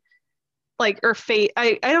really like, or faith.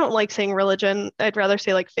 I don't like saying religion. I'd rather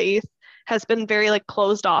say like faith has been very like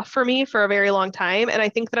closed off for me for a very long time. And I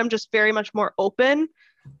think that I'm just very much more open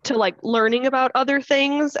to like learning about other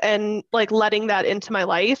things and like letting that into my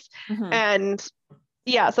life. Mhm. And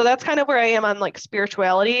yeah, so that's kind of where I am on like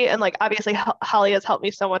spirituality. And like obviously Holly has helped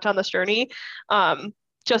me so much on this journey.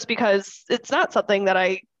 Just because it's not something that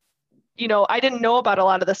I didn't know about a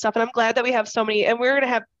lot of this stuff. And I'm glad that we have so many, and we're going to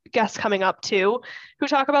have guests coming up too who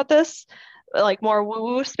talk about this, like more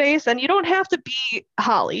woo-woo space. And you don't have to be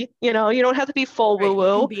Holly, you don't have to be full Right.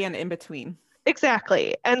 woo-woo. You can be an in-between.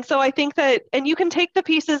 Exactly. And so I think that, and you can take the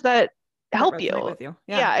pieces that help resonate you. with you.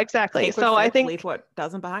 Yeah, exactly. Take what So I fits, think, leave what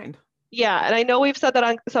doesn't behind. yeah, and I know we've said that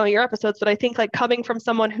on some of your episodes, but I think like coming from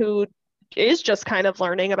someone who is just kind of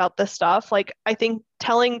learning about this stuff, like I think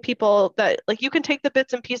telling people that like you can take the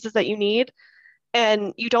bits and pieces that you need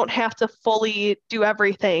and you don't have to fully do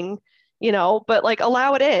everything, but like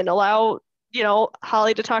allow it in, allow,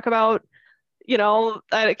 Holly to talk about,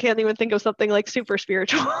 I can't even think of something like super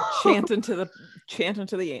spiritual. Chant into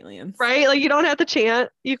the aliens. Right? Like you don't have to chant.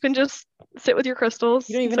 You can just sit with your crystals.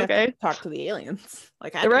 You don't even It's have okay. to talk to the aliens.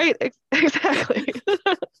 Like I do. Right? Exactly.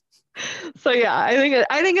 So yeah, I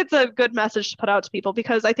think it's a good message to put out to people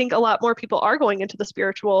because I think a lot more people are going into the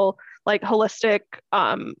spiritual, like holistic,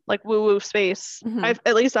 like woo-woo space. Mhm.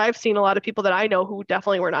 At least I've seen a lot of people that I know who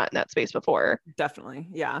definitely were not in that space before. Definitely.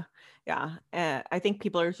 Yeah. And I think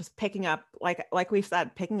people are just picking up, like we've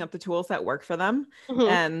said, picking up the tools that work for them,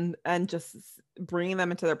 Mhm. and just bringing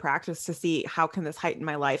them into their practice to see how can this heighten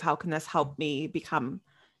my life? How can this help me become,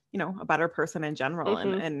 a better person in general,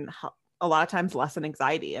 Mhm. and a lot of times lessen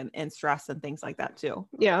anxiety and stress and things like that too.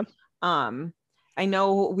 Yeah. I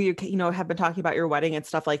know we, have been talking about your wedding and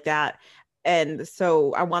stuff like that. And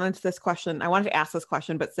so I wanted to ask this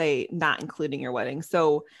question, but say not including your wedding.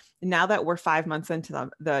 So now that we're 5 months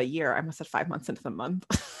into the year, I must have 5 months into the month,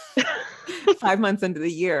 5 months into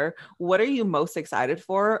the year, what are you most excited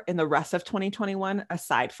for in the rest of 2021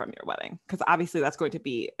 aside from your wedding? Because obviously that's going to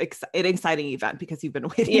be an exciting event because you've been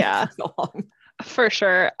waiting for so long. For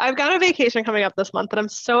sure. I've got a vacation coming up this month that I'm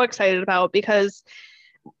so excited about because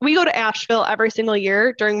we go to Asheville every single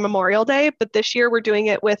year during Memorial Day, but this year we're doing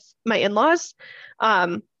it with my in-laws.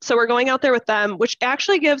 So we're going out there with them, which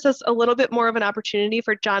actually gives us a little bit more of an opportunity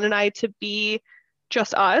for John and I to be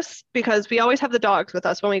just us because we always have the dogs with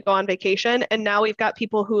us when we go on vacation. And now we've got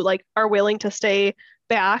people who like are willing to stay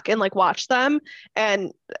back and like watch them.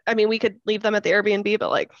 And I mean, we could leave them at the Airbnb, but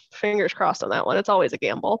like fingers crossed on that one. It's always a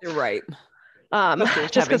gamble. You're right.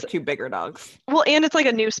 Just because two bigger dogs. Well, and it's like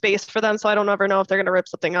a new space for them, so I don't ever know if they're gonna rip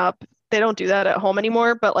something up. They don't do that at home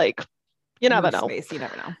anymore, but like you never know. Space, you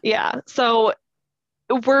never know. Yeah. So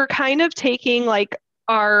we're kind of taking like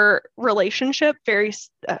our relationship very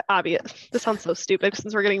obvious. This sounds so stupid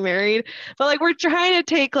since we're getting married, but like we're trying to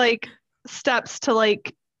take like steps to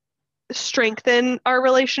like strengthen our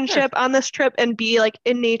relationship on this trip and be like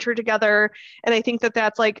in nature together. And I think that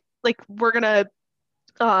that's like we're gonna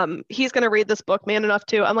he's gonna read this book, Man Enough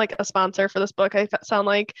Too. I'm like a sponsor for this book. I sound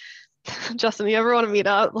like Justin, you ever want to meet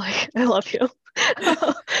up? Like, I love you.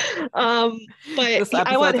 Um, but This I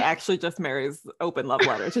episode's want actually just Mary's open love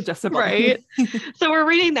letter to Just a right. Bunny. So we're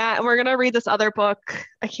reading that, and we're gonna read this other book.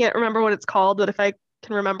 I can't remember what it's called, but if I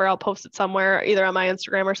can remember, I'll post it somewhere, either on my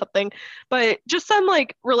Instagram or something. But just some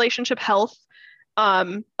like relationship health,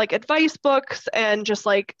 like advice books and just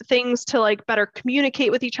like things to like better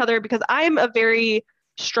communicate with each other because I'm a very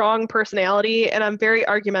strong personality and I'm very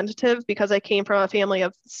argumentative because I came from a family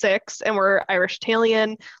of six and we're Irish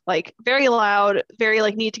Italian, like very loud, very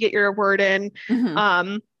like need to get your word in. Mhm.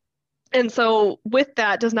 Um, and so with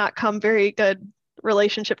that does not come very good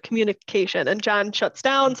relationship communication. And John shuts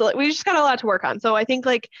down. So like, we just got a lot to work on. So I think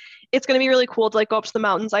like it's gonna be really cool to like go up to the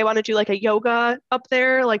mountains. I want to do like a yoga up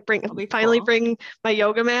there, like That'll be finally cool. bring my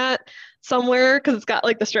yoga mat somewhere because it's got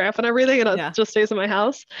like the strap and everything and it Yeah. just stays in my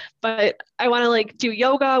house. But I want to like do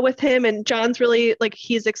yoga with him and John's really like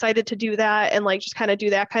he's excited to do that and like just kind of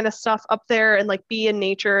do that kind of stuff up there and like be in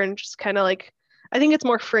nature and just kind of like I think it's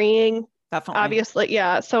more freeing Definitely. obviously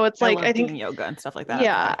yeah so it's I like I love think doing yoga and stuff like that.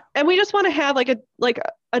 yeah So and we just want to have like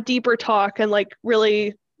a deeper talk and like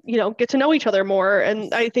really get to know each other more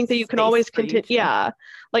and I think that you can space always for you continue too. yeah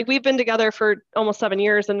like we've been together for almost 7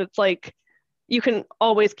 years and it's like you can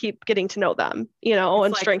always keep getting to know them It's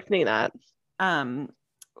and like strengthening that um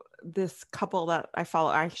this couple that I follow,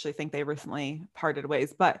 I actually think they recently parted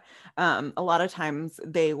ways, but a lot of times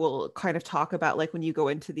they will kind of talk about like when you go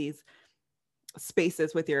into these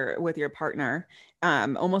spaces with your partner,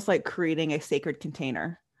 almost like creating a sacred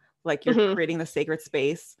container, like you're hmm creating the sacred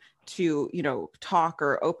space to talk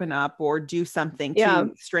or open up or do something yeah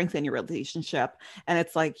to strengthen your relationship, and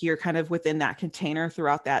it's like you're kind of within that container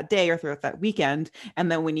throughout that day or throughout that weekend,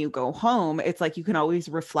 and then when you go home it's like you can always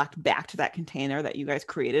reflect back to that container that you guys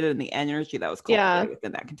created and the energy that was yeah cultivated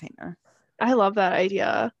within that container. I love that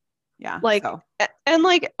idea Yeah, like so and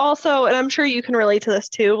like also and I'm sure you can relate to this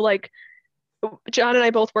too like John and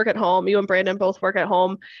I both work at home. You and Brandon both work at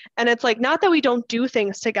home. And it's like, not that we don't do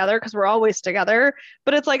things together because we're always together,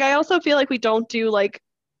 but it's like, I also feel like we don't do like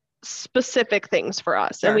specific things for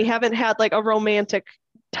us. And we sure, haven't had like a romantic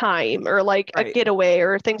time or like a right. getaway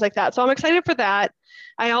or things like that. So I'm excited for that.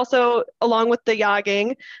 I also, along with the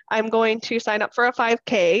yogging, I'm going to sign up for a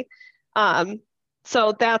 5K. Um,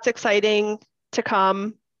 so that's exciting to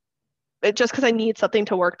come. Just because I need something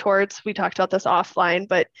to work towards. We talked about this offline,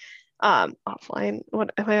 but offline,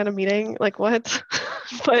 what am I on a meeting? Like what?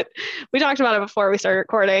 But we talked about it before we started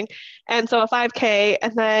recording. And so a 5K,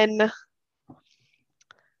 and then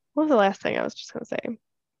what was the last thing I was just gonna say?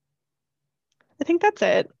 I think that's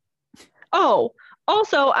it. Oh,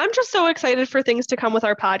 also, I'm just so excited for things to come with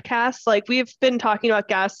our podcast. Like we've been talking about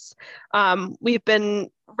guests. We've been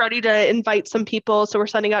ready to invite some people, so we're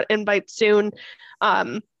sending out invites soon.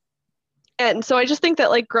 Um, And so I just think that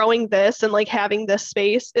like growing this and like having this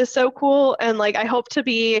space is so cool. And like I hope to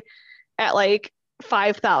be at like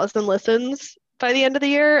 5,000 listens by the end of the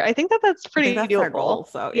year. I think that that's I think pretty that's our doable. goal,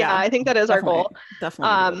 so Yeah, yeah, I think that is our definitely goal. definitely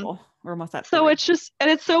Um, doable. We're almost at so 3. it's just, and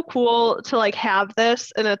it's so cool to like have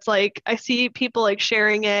this. And it's like, I see people like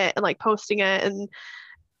sharing it and like posting it. And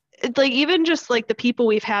it's like, even just like the people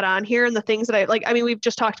we've had on here and the things that I like, I mean, we've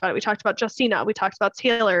just talked about it. We talked about Justina, we talked about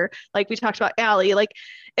Taylor, like we talked about Allie. Like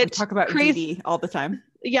We it's talk about Dee crazy. Dee all the time.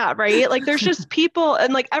 Yeah, right. Like there's just people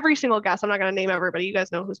and like every single guest, I'm not going to name everybody. You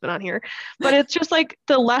guys know who's been on here. But it's just like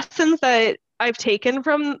the lessons that I've taken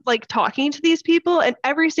from like talking to these people and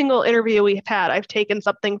every single interview we've had, I've taken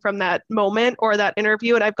something from that moment or that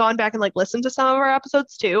interview and I've gone back and like listened to some of our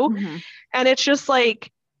episodes too. Mhm. And it's just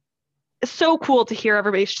like it's so cool to hear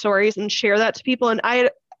everybody's stories and share that to people. And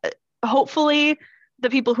I hopefully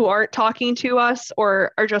the people who aren't talking to us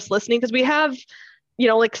or are just listening, because we have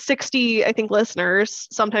like 60, I think, listeners,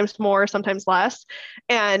 sometimes more, sometimes less.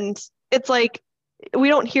 And it's like, we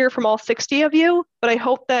don't hear from all 60 of you, but I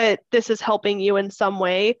hope that this is helping you in some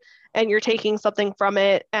way and you're taking something from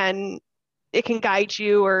it and it can guide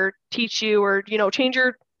you or teach you or, change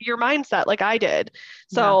your mindset like I did.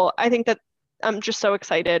 Yeah, So I think that I'm just so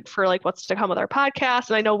excited for like what's to come with our podcast.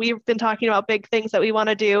 And I know we've been talking about big things that we want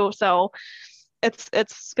to do. So it's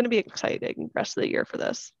going to be exciting rest of the year for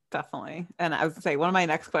this. definitely. And I was gonna say one of my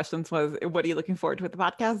next questions was, what are you looking forward to with the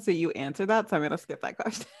podcast? So you answered that, so I'm gonna skip that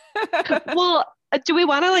question. Well, do we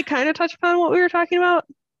want to like kind of touch upon what we were talking about?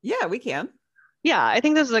 Yeah, we can. Yeah, I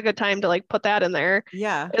think this is a good time to like put that in there.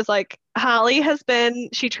 Yeah. Is like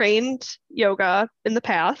she trained yoga in the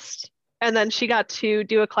past, and then she got to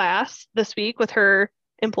do a class this week with her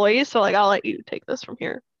employees. So like I'll let you take this from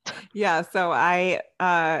here. Yeah. So I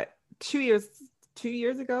 2 years 2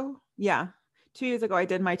 years ago, yeah, 2 years ago, I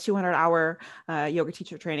did my 200-hour yoga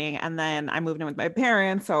teacher training, and then I moved in with my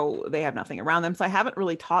parents, so they have nothing around them. So I haven't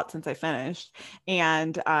really taught since I finished.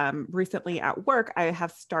 And recently at work, I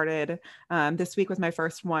have started, this week was my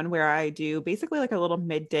first one where I do basically like a little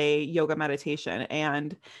midday yoga meditation.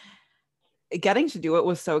 And getting to do it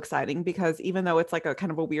was so exciting because even though it's like a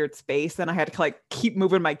kind of a weird space, then I had to like keep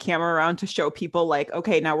moving my camera around to show people like,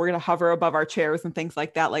 okay, now we're going to hover above our chairs and things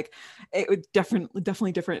like that. Like it was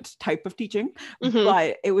definitely different type of teaching, Mm-hmm.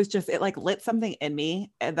 but it was just, it like lit something in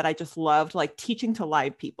me and that I just loved, like teaching to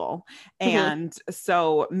live people. Mm-hmm. And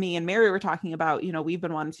so me and Mary were talking about, we've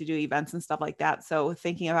been wanting to do events and stuff like that. So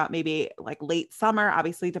thinking about maybe like late summer,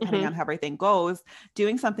 obviously, depending Mm-hmm. on how everything goes,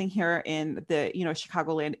 doing something here in the,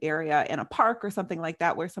 Chicagoland area in a park or something like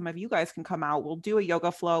that, where some of you guys can come out. We'll do a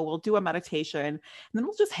yoga flow, we'll do a meditation, and then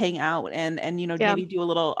we'll just hang out and Yeah. maybe do a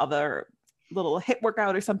little hit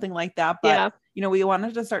workout or something like that. But Yeah. we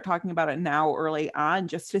wanted to start talking about it now early on,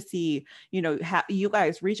 just to see, you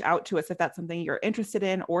guys reach out to us if that's something you're interested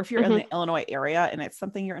in, or if you're in Mm-hmm. the Illinois area and it's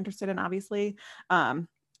something you're interested in, obviously.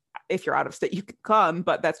 If you're out of state, you can come,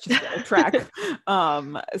 but that's just a track.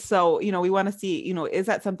 So, we want to see, is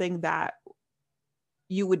that something that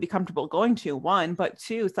you would be comfortable going to, one, but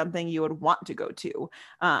two, something you would want to go to.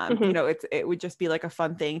 Mm-hmm. It would just be like a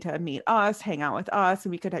fun thing to meet us, hang out with us,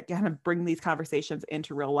 and we could kind of bring these conversations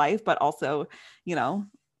into real life, but also,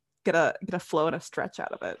 get a flow and a stretch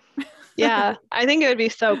out of it. Yeah, I think it would be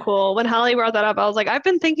so cool. When Holly brought that up, I was like, I've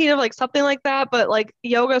been thinking of like something like that, but like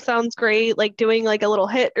yoga sounds great, like doing like a little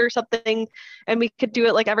hit or something, and we could do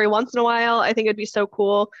it like every once in a while. I think it'd be so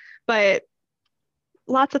cool. But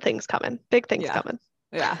lots of things coming, big things Yeah. coming.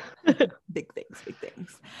 Yeah. Big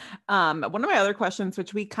things. One of my other questions,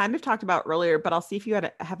 which we kind of talked about earlier, but I'll see if you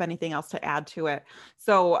have anything else to add to it.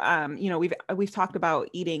 So, we've talked about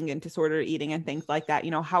eating and disordered eating and things like that.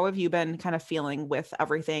 How have you been kind of feeling with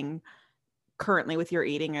everything currently with your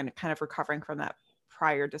eating and kind of recovering from that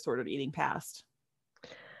prior disordered eating past?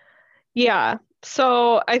 Yeah.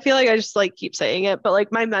 So I feel like I just like keep saying it, but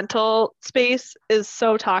like my mental space is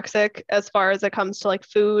so toxic as far as it comes to like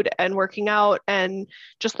food and working out and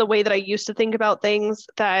just the way that I used to think about things,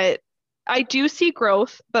 that I do see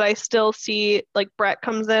growth, but I still see like Brett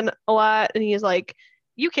comes in a lot and he's like,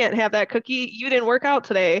 you can't have that cookie. You didn't work out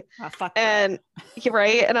today. Fuck And you're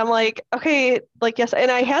right. And I'm like, okay, like, yes.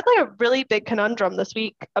 And I had like a really big conundrum this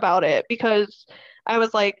week about it because I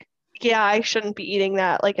was like, yeah, I shouldn't be eating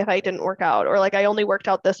that. Like, if I didn't work out, or like I only worked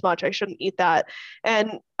out this much, I shouldn't eat that.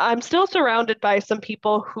 And I'm still surrounded by some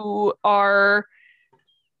people who are,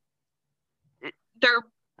 their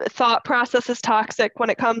thought process is toxic when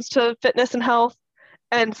it comes to fitness and health.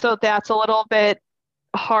 And so that's a little bit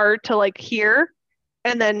hard to like hear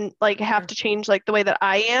and then like have to change like the way that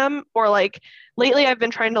I am. Or like lately I've been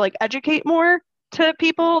trying to like educate more to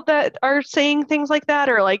people that are saying things like that,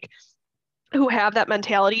 or like who have that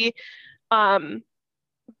mentality.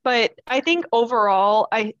 But I think overall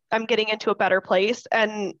I'm getting into a better place.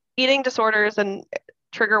 And eating disorders, and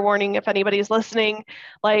trigger warning if anybody's listening,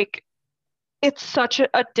 like it's such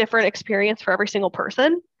a different experience for every single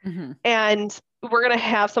person. Mm-hmm. And we're going to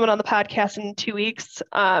have someone on the podcast in 2 weeks.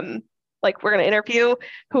 Like we're going to interview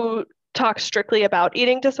who talks strictly about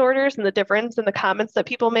eating disorders and the difference in the comments that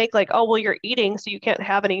people make, like, oh, well, you're eating, so you can't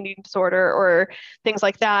have an eating disorder, or things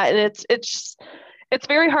like that. And it's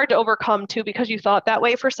very hard to overcome too, because you thought that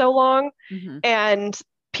way for so long. Mm-hmm. And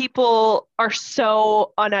people are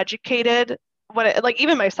so uneducated when it, like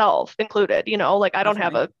even myself included, like I don't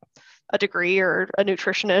have a degree or a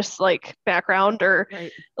nutritionist like background, or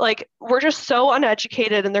right. Like we're just so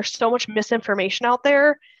uneducated and there's so much misinformation out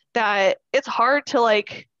there that it's hard to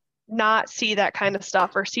like not see that kind of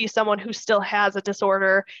stuff, or see someone who still has a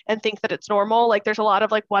disorder and think that it's normal. Like there's a lot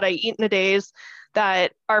of like what I eat in a days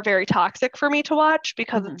that are very toxic for me to watch,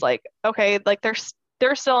 because Mm-hmm. it's like, okay, like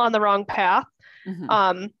they're still on the wrong path.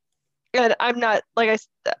 Mm-hmm. And I'm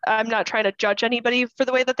not trying to judge anybody for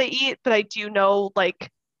the way that they eat, but I do know like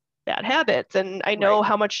bad habits, and I know Right.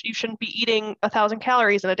 how much you shouldn't be eating 1,000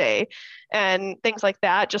 calories in a day and things like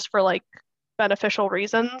that, just for like beneficial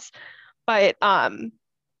reasons. But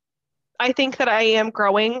I think that I am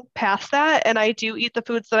growing past that, and I do eat the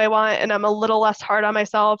foods that I want, and I'm a little less hard on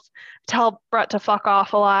myself. Tell Brett to fuck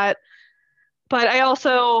off a lot. But I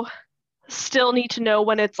also still need to know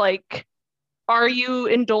when it's like, are you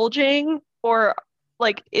indulging, or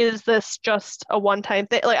like is this just a one-time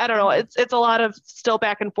thing? Like I don't know. It's a lot of still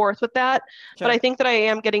back and forth with that. Sure. But I think that I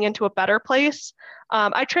am getting into a better place.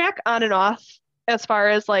 I track on and off as far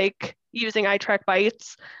as like using iTrack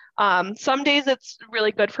Bites. Some days it's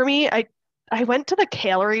really good for me. I went to the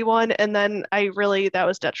calorie one and then that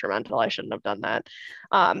was detrimental. I shouldn't have done that.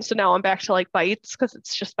 So now I'm back to like bites because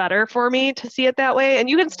it's just better for me to see it that way. And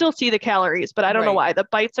you can still see the calories, but I don't know Right. why. The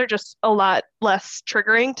bites are just a lot less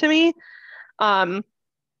triggering to me. Um,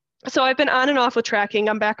 so I've been on and off with tracking.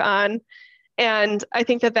 I'm back on. And I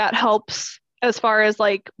think that helps as far as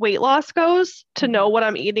like weight loss goes to know Mhm. what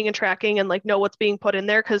I'm eating and tracking and like know what's being put in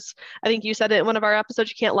there. Cause I think you said it in one of our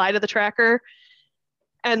episodes, you can't lie to the tracker.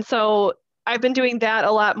 And so I've been doing that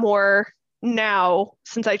a lot more now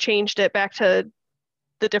since I changed it back to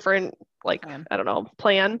the different, like, Plan. I don't know,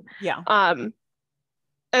 plan. Yeah.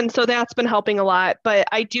 And so that's been helping a lot. But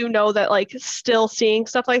I do know that like still seeing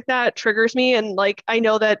stuff like that triggers me. And like I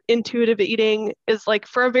know that intuitive eating is like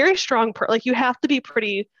for a very strong like you have to be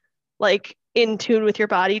pretty like in tune with your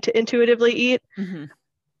body to intuitively eat. Hmm.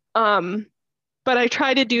 Um, but I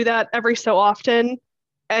try to do that every so often.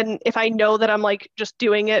 And if I know that I'm like just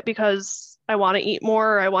doing it because I want to eat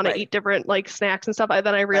more or I want to Right. eat different like snacks and stuff, then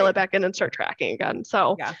I reel Right. it back in and start tracking again.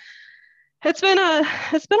 So Yeah. it's been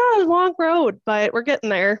a long road, but we're getting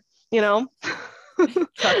there, you know.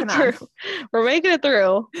 Trucking we're on. we're making it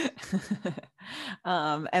through.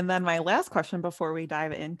 And then my last question before we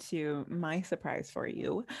dive into my surprise for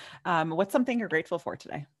you, what's something you're grateful for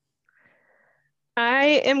today?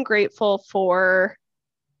 I am grateful for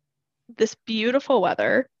this beautiful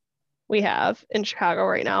weather we have in Chicago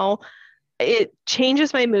right now. It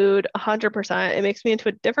changes my mood 100%. It makes me into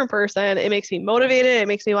a different person. It makes me motivated. It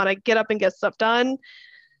makes me want to get up and get stuff done.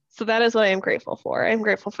 So that is what I am grateful for. I'm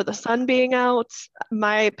grateful for the sun being out.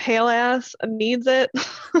 My pale ass needs it.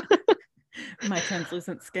 My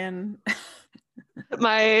translucent skin.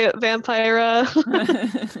 My vampira.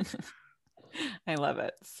 I love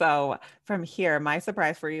it. So from here, my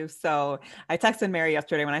surprise for you. So I texted Mary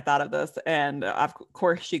yesterday when I thought of this, and of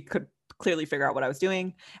course she could clearly figure out what I was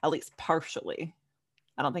doing, at least partially.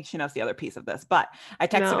 I don't think she knows the other piece of this, but I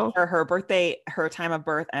texted No. her birthday, her time of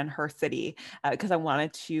birth, and her city because I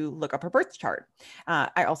wanted to look up her birth chart.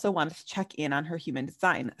 I also wanted to check in on her human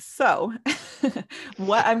design. So,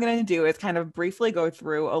 what I'm going to do is kind of briefly go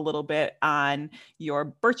through a little bit on your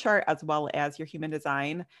birth chart as well as your human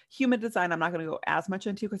design. Human design, I'm not going to go as much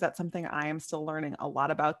into because that's something I am still learning a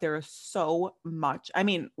lot about. There is so much, I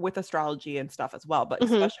mean, with astrology and stuff as well, but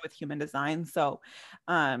Hmm. especially with human design. So,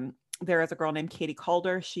 there is a girl named Katie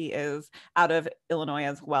Calder. She is out of Illinois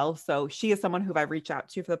as well. So she is someone who I've reached out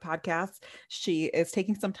to for the podcast. She is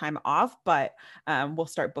taking some time off, but we'll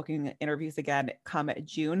start booking interviews again come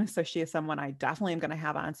June. So she is someone I definitely am going to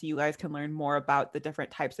have on so you guys can learn more about the different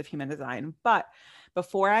types of human design. But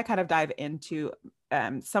before I kind of dive into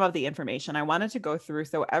some of the information, I wanted to go through.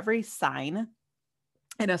 So every sign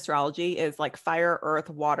in astrology is like fire, earth,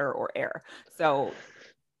 water, or air. So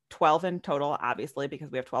 12 in total, obviously,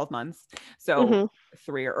 because we have 12 months. So Hmm.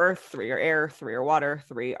 3 are earth, 3 are air, 3 are water,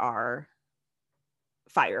 3 are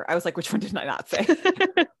fire. I was like, which one did I not say?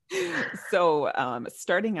 So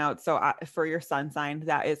starting out, so for your sun sign,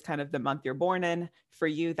 that is kind of the month you're born in. For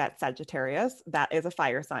you, that's Sagittarius. That is a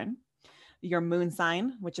fire sign. Your moon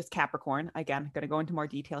sign, which is Capricorn, again, going to go into more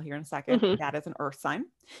detail here in a second. Hmm. That is an earth sign.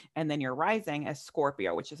 And then your rising is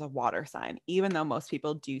Scorpio, which is a water sign, even though most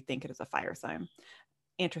people do think it is a fire sign.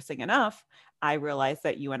 Interesting enough, I realized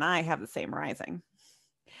that you and I have the same rising.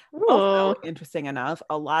 Also, Ooh. interesting enough,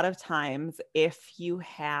 a lot of times if you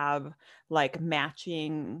have like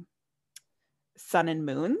matching sun and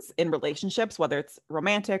moons in relationships, whether it's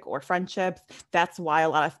romantic or friendships, that's why a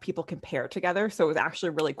lot of people compare together. So it was actually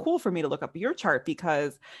really cool for me to look up your chart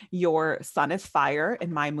because your sun is fire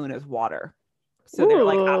and my moon is water. So they're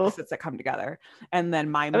like Ooh. opposites that come together. And then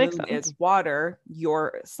my That makes moon is sense. water,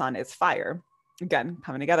 your sun is fire. Again,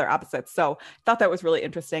 coming together opposites. So I thought that was really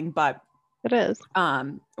interesting. But It is.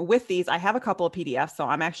 with these, I have a couple of PDFs. So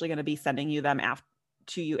I'm actually going to be sending you them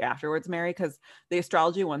to you afterwards, Mary, because the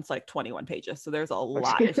astrology one's like 21 pages. So there's a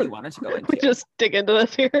lot if you wanted to go We into. just dig into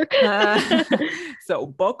this here. Uh, so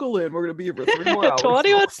buckle in. We're going to be here for 3 more hours,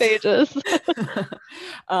 21 folks. pages.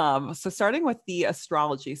 So starting with the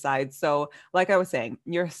astrology side. So like I was saying,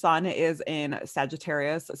 your sun is in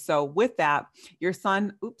Sagittarius. So with that, your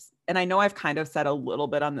sun, oops. And I know I've kind of said a little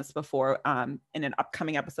bit on this before in an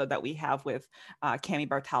upcoming episode that we have with Cami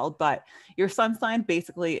Bartel, but your sun sign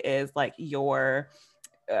basically is like your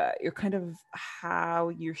kind of how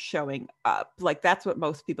you're showing up. Like that's what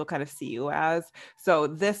most people kind of see you as. So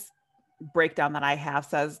this breakdown that I have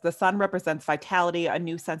says the sun represents vitality, a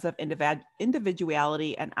new sense of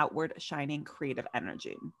individuality, and outward shining creative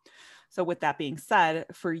energy. So with that being said,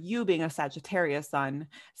 for you being a Sagittarius sun,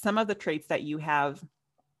 some of the traits that you have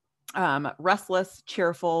Restless,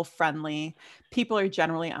 cheerful, friendly. People are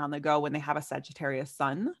generally on the go when they have a Sagittarius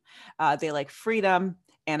sun. They like freedom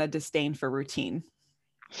and a disdain for routine.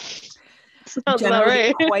 Sounds about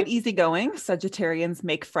Generally right. quite easygoing. Sagittarians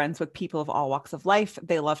make friends with people of all walks of life.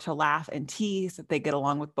 They love to laugh and tease. They get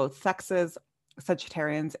along with both sexes.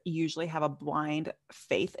 Sagittarians usually have a blind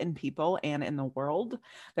faith in people and in the world.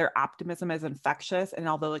 Their optimism is infectious, and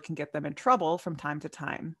although it can get them in trouble from time to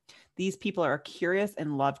time, these people are curious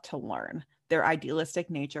and love to learn. Their idealistic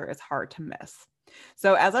nature is hard to miss.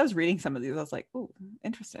 So as I was reading some of these, I was like, "Ooh,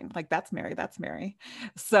 interesting. Like that's Mary, that's Mary."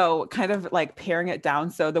 So kind of like paring it down.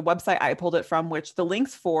 So the website I pulled it from, which the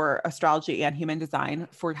links for astrology and human design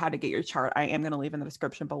for how to get your chart, I am going to leave in the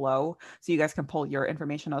description below, so you guys can pull your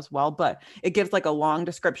information as well. But it gives like a long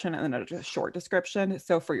description and then a short description.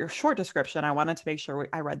 So for your short description, I wanted to make sure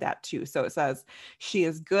I read that too. So it says, she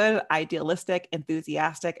is good, idealistic,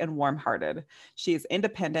 enthusiastic, and warm-hearted. She is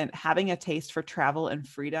independent, having a taste for travel and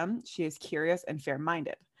freedom. She is curious and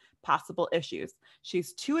fair-minded. Possible issues.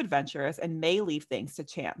 She's too adventurous and may leave things to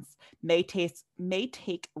chance. May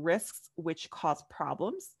take risks which cause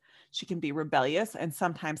problems. She can be rebellious and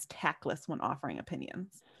sometimes tactless when offering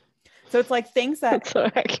opinions. So it's like things that That's so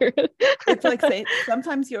accurate. it's like say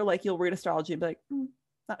sometimes you're like you'll read astrology and be like,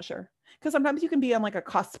 not sure. Because sometimes you can be on like a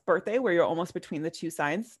cusp birthday where you're almost between the two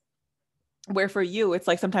signs. Where for you, it's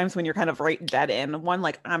like sometimes when you're kind of right dead in one,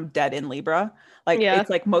 like I'm dead in Libra, like Yeah. it's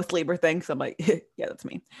like most Libra things. I'm like, yeah, that's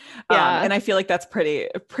me. Yeah. And I feel like that's pretty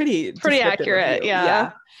Pretty descriptive of accurate. you.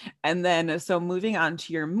 Yeah. And then, so moving on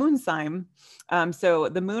to your moon sign. So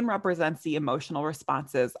the moon represents the emotional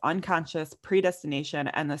responses, unconscious, predestination,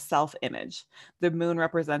 and the self-image. The moon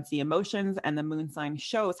represents the emotions, and the moon sign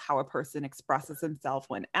shows how a person expresses himself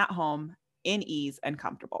when at home, in ease, and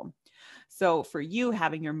comfortable. So for you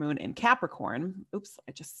having your moon in Capricorn, oops,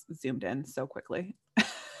 I just zoomed in so quickly.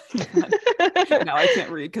 Now I can't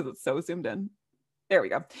read because it's so zoomed in. There we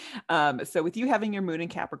go. So with you having your moon in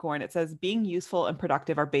Capricorn, it says being useful and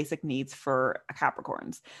productive are basic needs for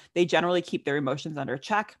Capricorns. They generally keep their emotions under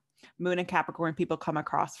check. Moon and Capricorn people come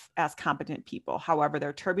across as competent people. However,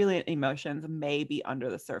 their turbulent emotions may be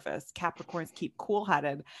under the surface. Capricorns keep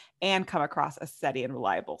cool-headed and come across as steady and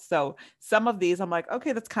reliable. So some of these, I'm like,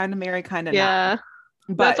 okay, that's kind of Mary, kind of not. Yeah.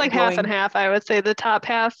 But That's like half and half. I would say the top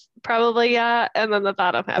half probably yeah, and then the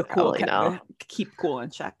bottom half probably no. Keep cool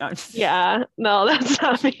and check. No, Yeah, no, that's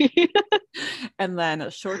not me. And then a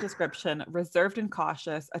short description: reserved and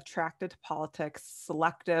cautious, attracted to politics,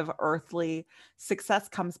 selective, earthly. Success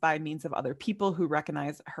comes by means of other people who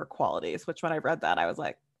recognize her qualities, which when I read that, I was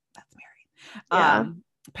like, that's Mary. Yeah.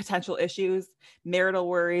 Potential issues, marital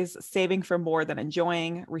worries, saving for more than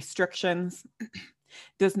enjoying, restrictions,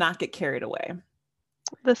 does not get carried away.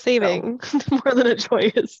 The saving more than a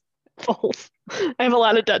joy is false. I have a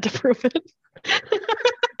lot of debt to prove it.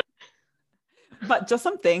 But just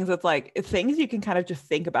some things, it's like things you can kind of just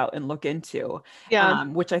think about and look into,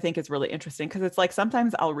 which I think is really interesting, because it's like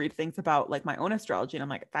sometimes I'll read things about like my own astrology and I'm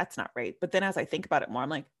like, that's not right. But then as I think about it more, I'm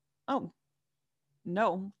like, oh,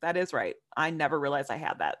 no, that is right. I never realized I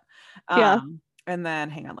had that. And then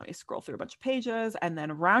hang on, let me scroll through a bunch of pages. And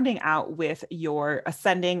then rounding out with your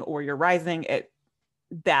ascending or your rising,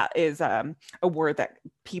 that is a word that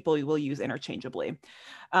people will use interchangeably.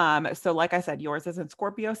 So like I said, yours is in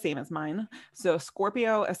Scorpio, same as mine. So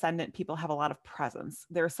Scorpio ascendant people have a lot of presence.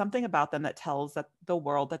 There's something about them that tells the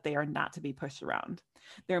world that they are not to be pushed around.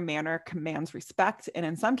 Their manner commands respect and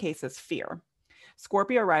in some cases fear.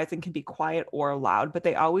 Scorpio rising can be quiet or loud, but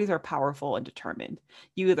they always are powerful and determined.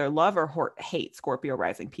 You either love or hate Scorpio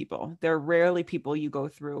rising people. They're rarely people who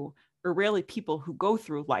go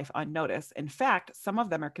through life unnoticed. In fact, some of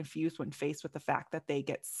them are confused when faced with the fact that they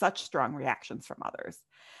get such strong reactions from others,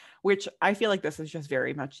 which I feel like this is just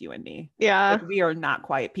very much you and me. Yeah. Like, we are not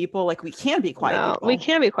quiet people. Like, we can be quiet people. We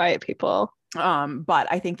can be quiet people. But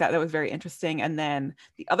I think that was very interesting. And then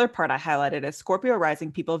the other part I highlighted is Scorpio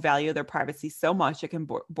rising people value their privacy so much it can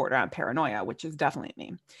border on paranoia, which is definitely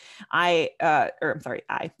me.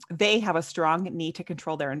 They have a strong need to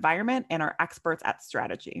control their environment and are experts at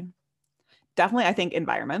strategy. Definitely, I think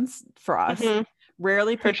environments for us. Mm-hmm.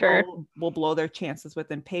 Rarely people will blow their chances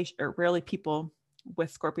with impatience, or rarely people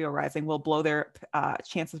with Scorpio rising will blow their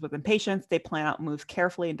chances with impatience. They plan out moves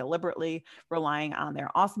carefully and deliberately, relying on their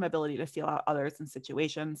awesome ability to feel out others in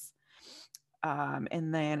situations.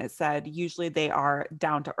 And then it said, usually they are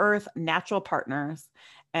down to earth, natural partners,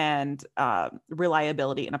 and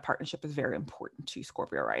reliability in a partnership is very important to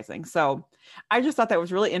Scorpio rising. So I just thought that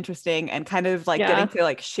was really interesting and kind of like getting to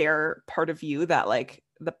like share part of you that like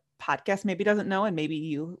the podcast maybe doesn't know and maybe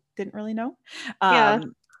you didn't really know.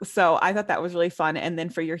 So I thought that was really fun. And then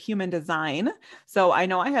for your human design, so I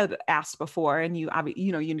know I had asked before, and you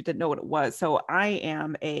didn't know what it was. So I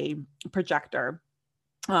am a projector.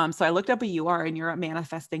 So I looked up what you are, and you're a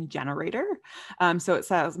manifesting generator. So it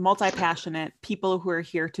says multi-passionate people who are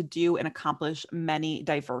here to do and accomplish many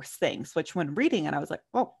diverse things, which when reading it, I was like,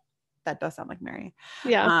 oh, that does sound like Mary.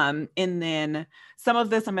 Yeah. And then some of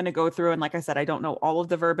this I'm going to go through. And like I said, I don't know all of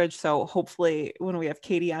the verbiage. So hopefully when we have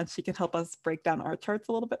Katie on, she can help us break down our charts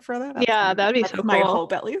a little bit further. Yeah, that'd be so my cool.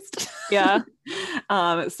 hope, at least. Yeah.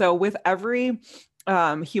 So with every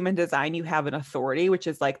human design, you have an authority, which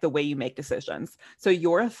is like the way you make decisions. So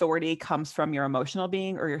your authority comes from your emotional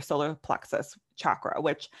being or your solar plexus chakra,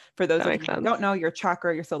 which for those of you who don't know, your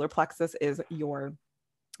chakra, your solar plexus is your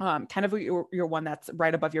kind of your one that's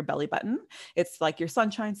right above your belly button. It's like your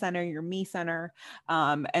sunshine center, your me center.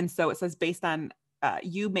 And so it says based on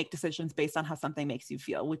you make decisions based on how something makes you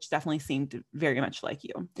feel, which definitely seemed very much like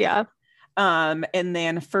you. Yeah. And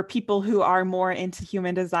then for people who are more into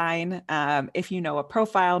human design, if you know a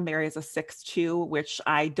profile, Mary is a 6-2, which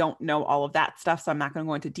I don't know all of that stuff. So I'm not going to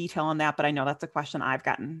go into detail on that, but I know that's a question I've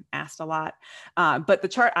gotten asked a lot. But the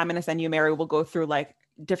chart I'm going to send you, Mary, will go through like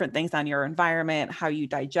different things on your environment, how you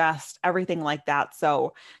digest, everything like that.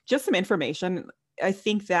 So just some information. I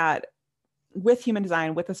think that with human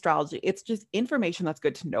design, with astrology, it's just information that's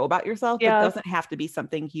good to know about yourself, but doesn't have to be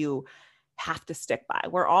something you have to stick by.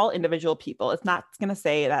 We're all individual people. It's not going to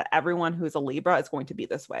say that everyone who's a Libra is going to be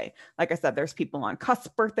this way. Like I said, there's people on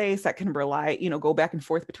cusp birthdays that can rely, go back and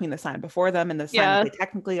forth between the sign before them and the sign that they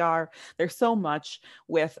technically are. There's so much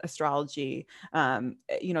with astrology,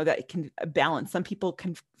 that it can balance. Some people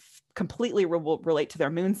can completely relate to their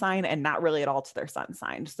moon sign and not really at all to their sun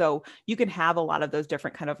sign. So you can have a lot of those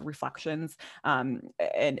different kind of reflections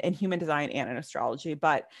in human design and in astrology.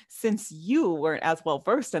 But since you weren't as well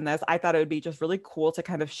versed in this, I thought it would be just really cool to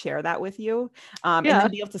kind of share that with you and then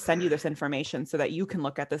be able to send you this information so that you can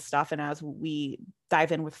look at this stuff. And as we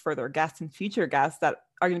dive in with further guests and future guests that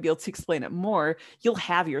are going to be able to explain it more, you'll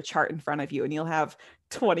have your chart in front of you and you'll have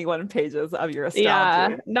 21 pages of your astrology.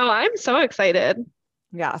 Yeah, no, I'm so excited.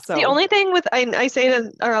 Yeah. So the only thing with, I say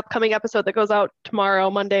in our upcoming episode that goes out tomorrow,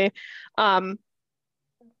 Monday, one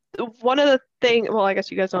of the things, well, I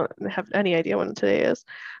guess you guys don't have any idea when today is,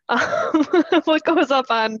 what goes up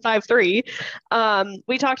on 5/3.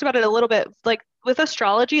 We talked about it a little bit, like with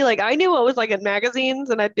astrology, like I knew what was like in magazines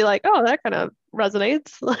and I'd be like, oh, that kind of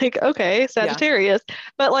resonates. Like, okay, Sagittarius. Yeah.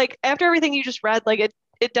 But like after everything you just read, like it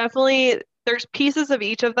definitely, there's pieces of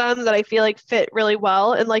each of them that I feel like fit really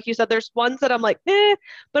well. And like you said, there's ones that I'm like,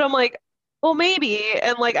 but I'm like, well, maybe.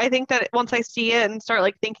 And like, I think that once I see it and start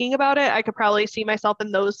like thinking about it, I could probably see myself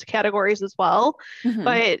in those categories as well. Mm-hmm.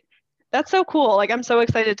 But that's so cool. Like, I'm so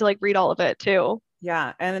excited to like read all of it too.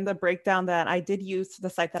 Yeah. And then the breakdown that I did use, the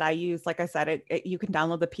site that I use, like I said, you can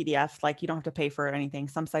download the PDF, like you don't have to pay for anything.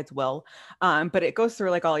 Some sites will, but it goes through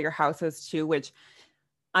like all your houses too, which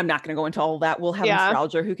I'm not going to go into all of that. We'll have an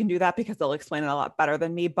astrologer who can do that because they'll explain it a lot better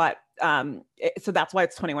than me. But so that's why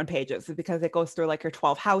it's 21 pages, is because it goes through like your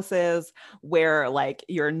 12 houses, where like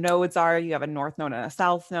your nodes are. You have a north node and a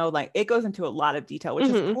south node. Like it goes into a lot of detail, which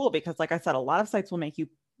is cool because, like I said, a lot of sites will make you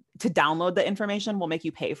to download the information, will make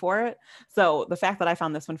you pay for it. So the fact that I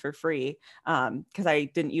found this one for free, because I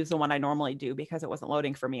didn't use the one I normally do because it wasn't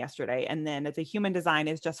loading for me yesterday. And then it's a human design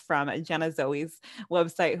is just from Jenna Zoe's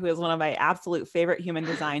website, who is one of my absolute favorite human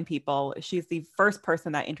design people. She's the first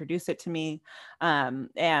person that introduced it to me.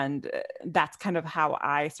 And that's kind of how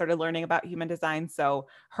I started learning about human design. So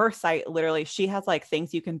her site, literally, she has like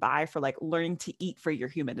things you can buy for like learning to eat for your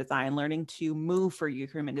human design, learning to move for your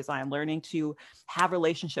human design, learning to have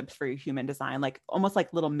relationships for your human design, like almost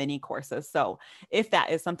like little mini courses. So if that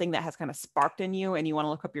is something that has kind of sparked in you and you want to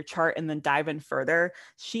look up your chart and then dive in further,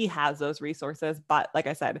 she has those resources. But like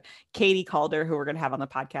I said, Katie Calder, who we're going to have on the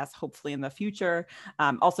podcast, hopefully in the future,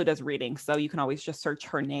 also does reading. So you can always just search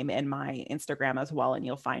her name in my Instagram as well, and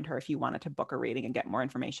you'll find her if you wanted to book a reading and get more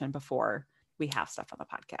information before we have stuff on the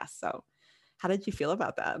podcast. So how did you feel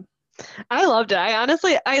about that? I loved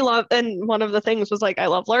it. And one of the things was like, I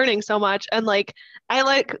love learning so much. And like, I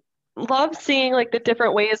love seeing like the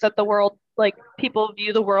different ways that the world, like people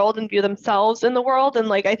view the world and view themselves in the world. And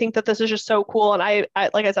like, I think that this is just so cool. And I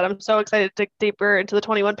like I said, I'm so excited to dig deeper into the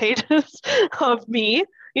 21 pages of me,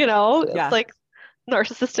 It's like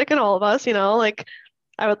narcissistic in all of us, like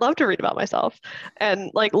I would love to read about myself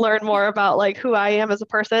and like learn more about like who I am as a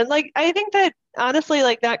person. Like, I think that honestly,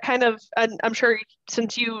 like that kind of, and I'm sure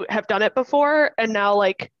since you have done it before and now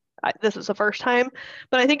like this is the first time,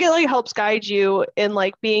 but I think it like helps guide you in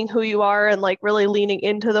like being who you are and like really leaning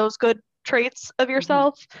into those good traits of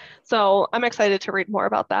yourself. So I'm excited to read more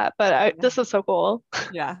about that, but this is so cool.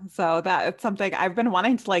 Yeah. So it's something I've been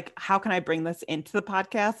wanting to like, how can I bring this into the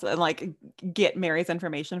podcast and like get Mary's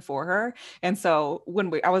information for her? And so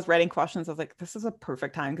when I was writing questions, I was like, this is a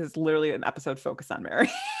perfect time because it's literally an episode focused on Mary.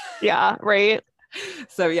 Yeah, right.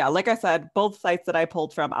 So yeah, like I said, both sites that I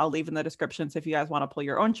pulled from, I'll leave in the description. So if you guys want to pull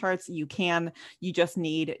your own charts, you can. You just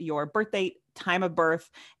need your birth date, time of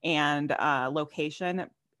birth, and location.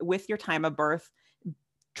 With your time of birth,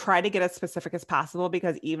 try to get as specific as possible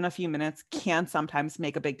because even a few minutes can sometimes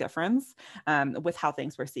make a big difference with how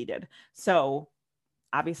things were seated. So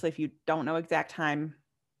obviously, if you don't know exact time,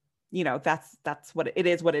 you know, that's what it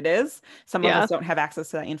is. Some of us don't have access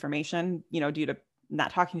to that information, you know, due to not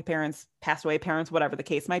talking to parents, passed away parents, whatever the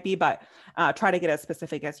case might be, but try to get as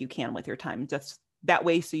specific as you can with your time. Just that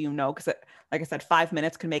way, so you know, because like I said, 5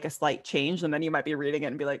 minutes can make a slight change, and then you might be reading it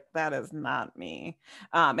and be like, "That is not me,"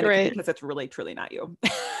 and it could be because it's really, truly not you.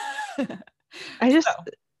 I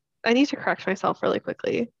need to correct myself really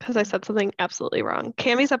quickly because I said something absolutely wrong.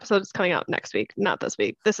 Cammie's episode is coming out next week, not this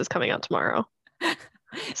week. This is coming out tomorrow.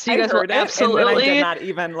 So you guys will absolutely, I did not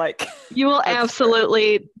even like. You will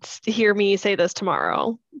absolutely hear me say this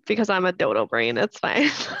tomorrow because I'm a dodo brain. It's fine.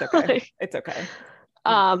 It's okay. It's okay.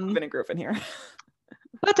 I'm in a groove in here.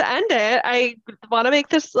 But to end it, I want to make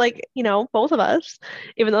this like, you know, both of us,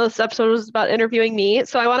 even though this episode was about interviewing me.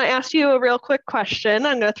 So I want to ask you a real quick question.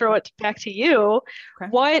 I'm going to throw it back to you.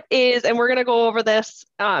 Okay. What is, and we're going to go over this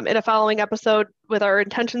in a following episode with our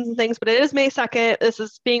intentions and things, but it is May 2nd. This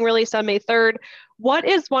is being released on May 3rd. What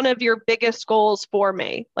is one of your biggest goals for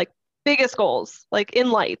May? Like biggest goals, like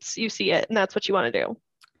in lights, you see it, and that's what you want to do.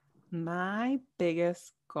 My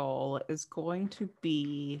biggest goal is going to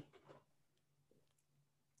be,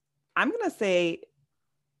 I'm going to say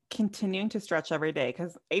continuing to stretch every day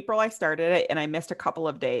because April I started it and I missed a couple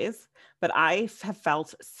of days, but I have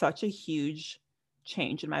felt such a huge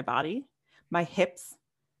change in my body. My hips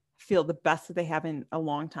feel the best that they have in a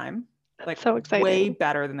long time. Like so exciting. Way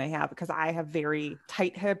better than they have because I have very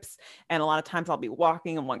tight hips and a lot of times I'll be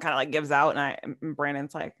walking and one kind of like gives out and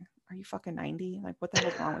Brandon's like, are you fucking 90? Like, what the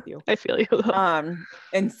hell's wrong with you? I feel you.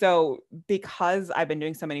 And so because I've been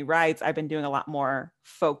doing so many rides, I've been doing a lot more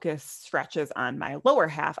focused stretches on my lower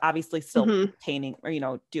half, obviously still maintaining or, you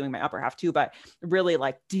know, doing my upper half too, but really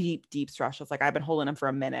like deep stretches. Like I've been holding them for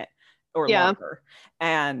a minute or longer.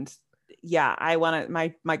 And yeah, I want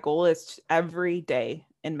to, my goal is every day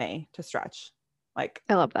in May to stretch. Like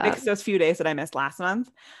I love that. Fix those few days that I missed last month.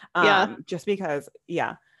 Just because,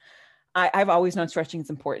 I've always known stretching is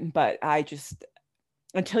important, but I just,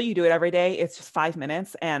 until you do it every day, it's just 5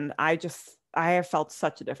 minutes. And I have felt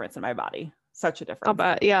such a difference in my body. Such a difference. I'll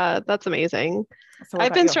bet. Yeah, that's amazing. So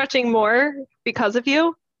I've been stretching more because of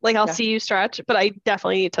you. Like I'll see you stretch, but I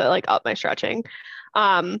definitely need to like up my stretching.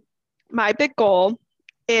 My big goal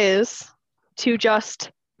is to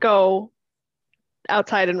just go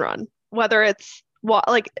outside and run, whether it's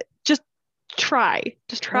just try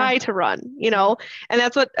to run, you know? And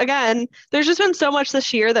that's what, again, there's just been so much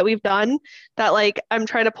this year that we've done that like I'm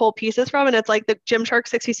trying to pull pieces from, and it's like the Gymshark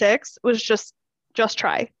 66 was just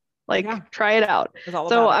try, try it out.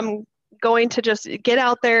 So I'm going to just get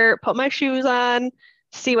out there, put my shoes on,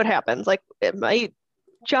 see what happens. Like it might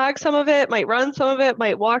jog some of it, might run some of it,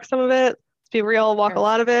 might walk some of it. Let's be real, walk a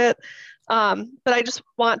lot of it. But I just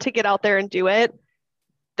want to get out there and do it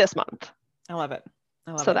this month. I love it.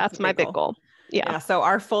 So that's my big goal. Yeah. So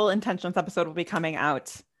our full intentions episode will be coming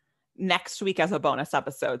out next week as a bonus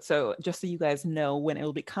episode. So just so you guys know when it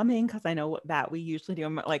will be coming, because I know that we usually do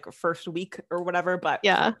them like first week or whatever, but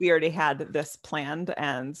we already had this planned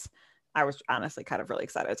and I was honestly kind of really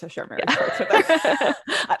excited to share Mary's thoughts with her.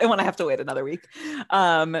 I didn't want to have to wait another week.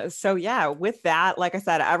 So yeah, with that, like I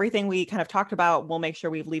said, everything we kind of talked about, we'll make sure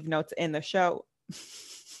we leave notes in the show.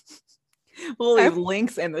 We'll leave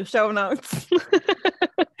links in the show notes.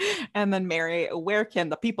 And then Mary, where can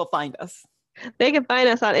the people find us? They can find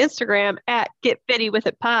us on Instagram at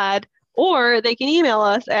getfittywithitpod, or they can email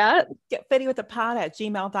us at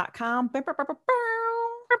getfittywithitpod@gmail.com.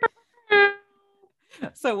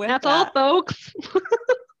 So with that's all, folks.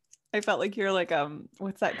 I felt like you're like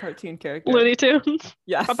what's that cartoon character? Looney Tunes.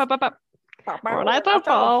 Yes. That's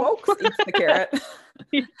all, folks. Eats the carrot.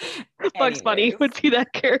 Bugs Bunny would be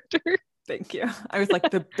that character. Thank you. I was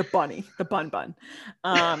like the bunny, the bun.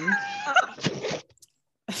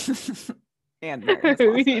 And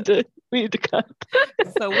we need to cut.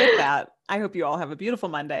 So with that, I hope you all have a beautiful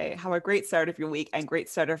Monday. Have a great start of your week and great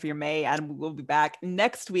start of your May. And we'll be back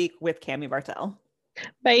next week with Cammie Bartel.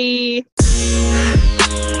 Bye.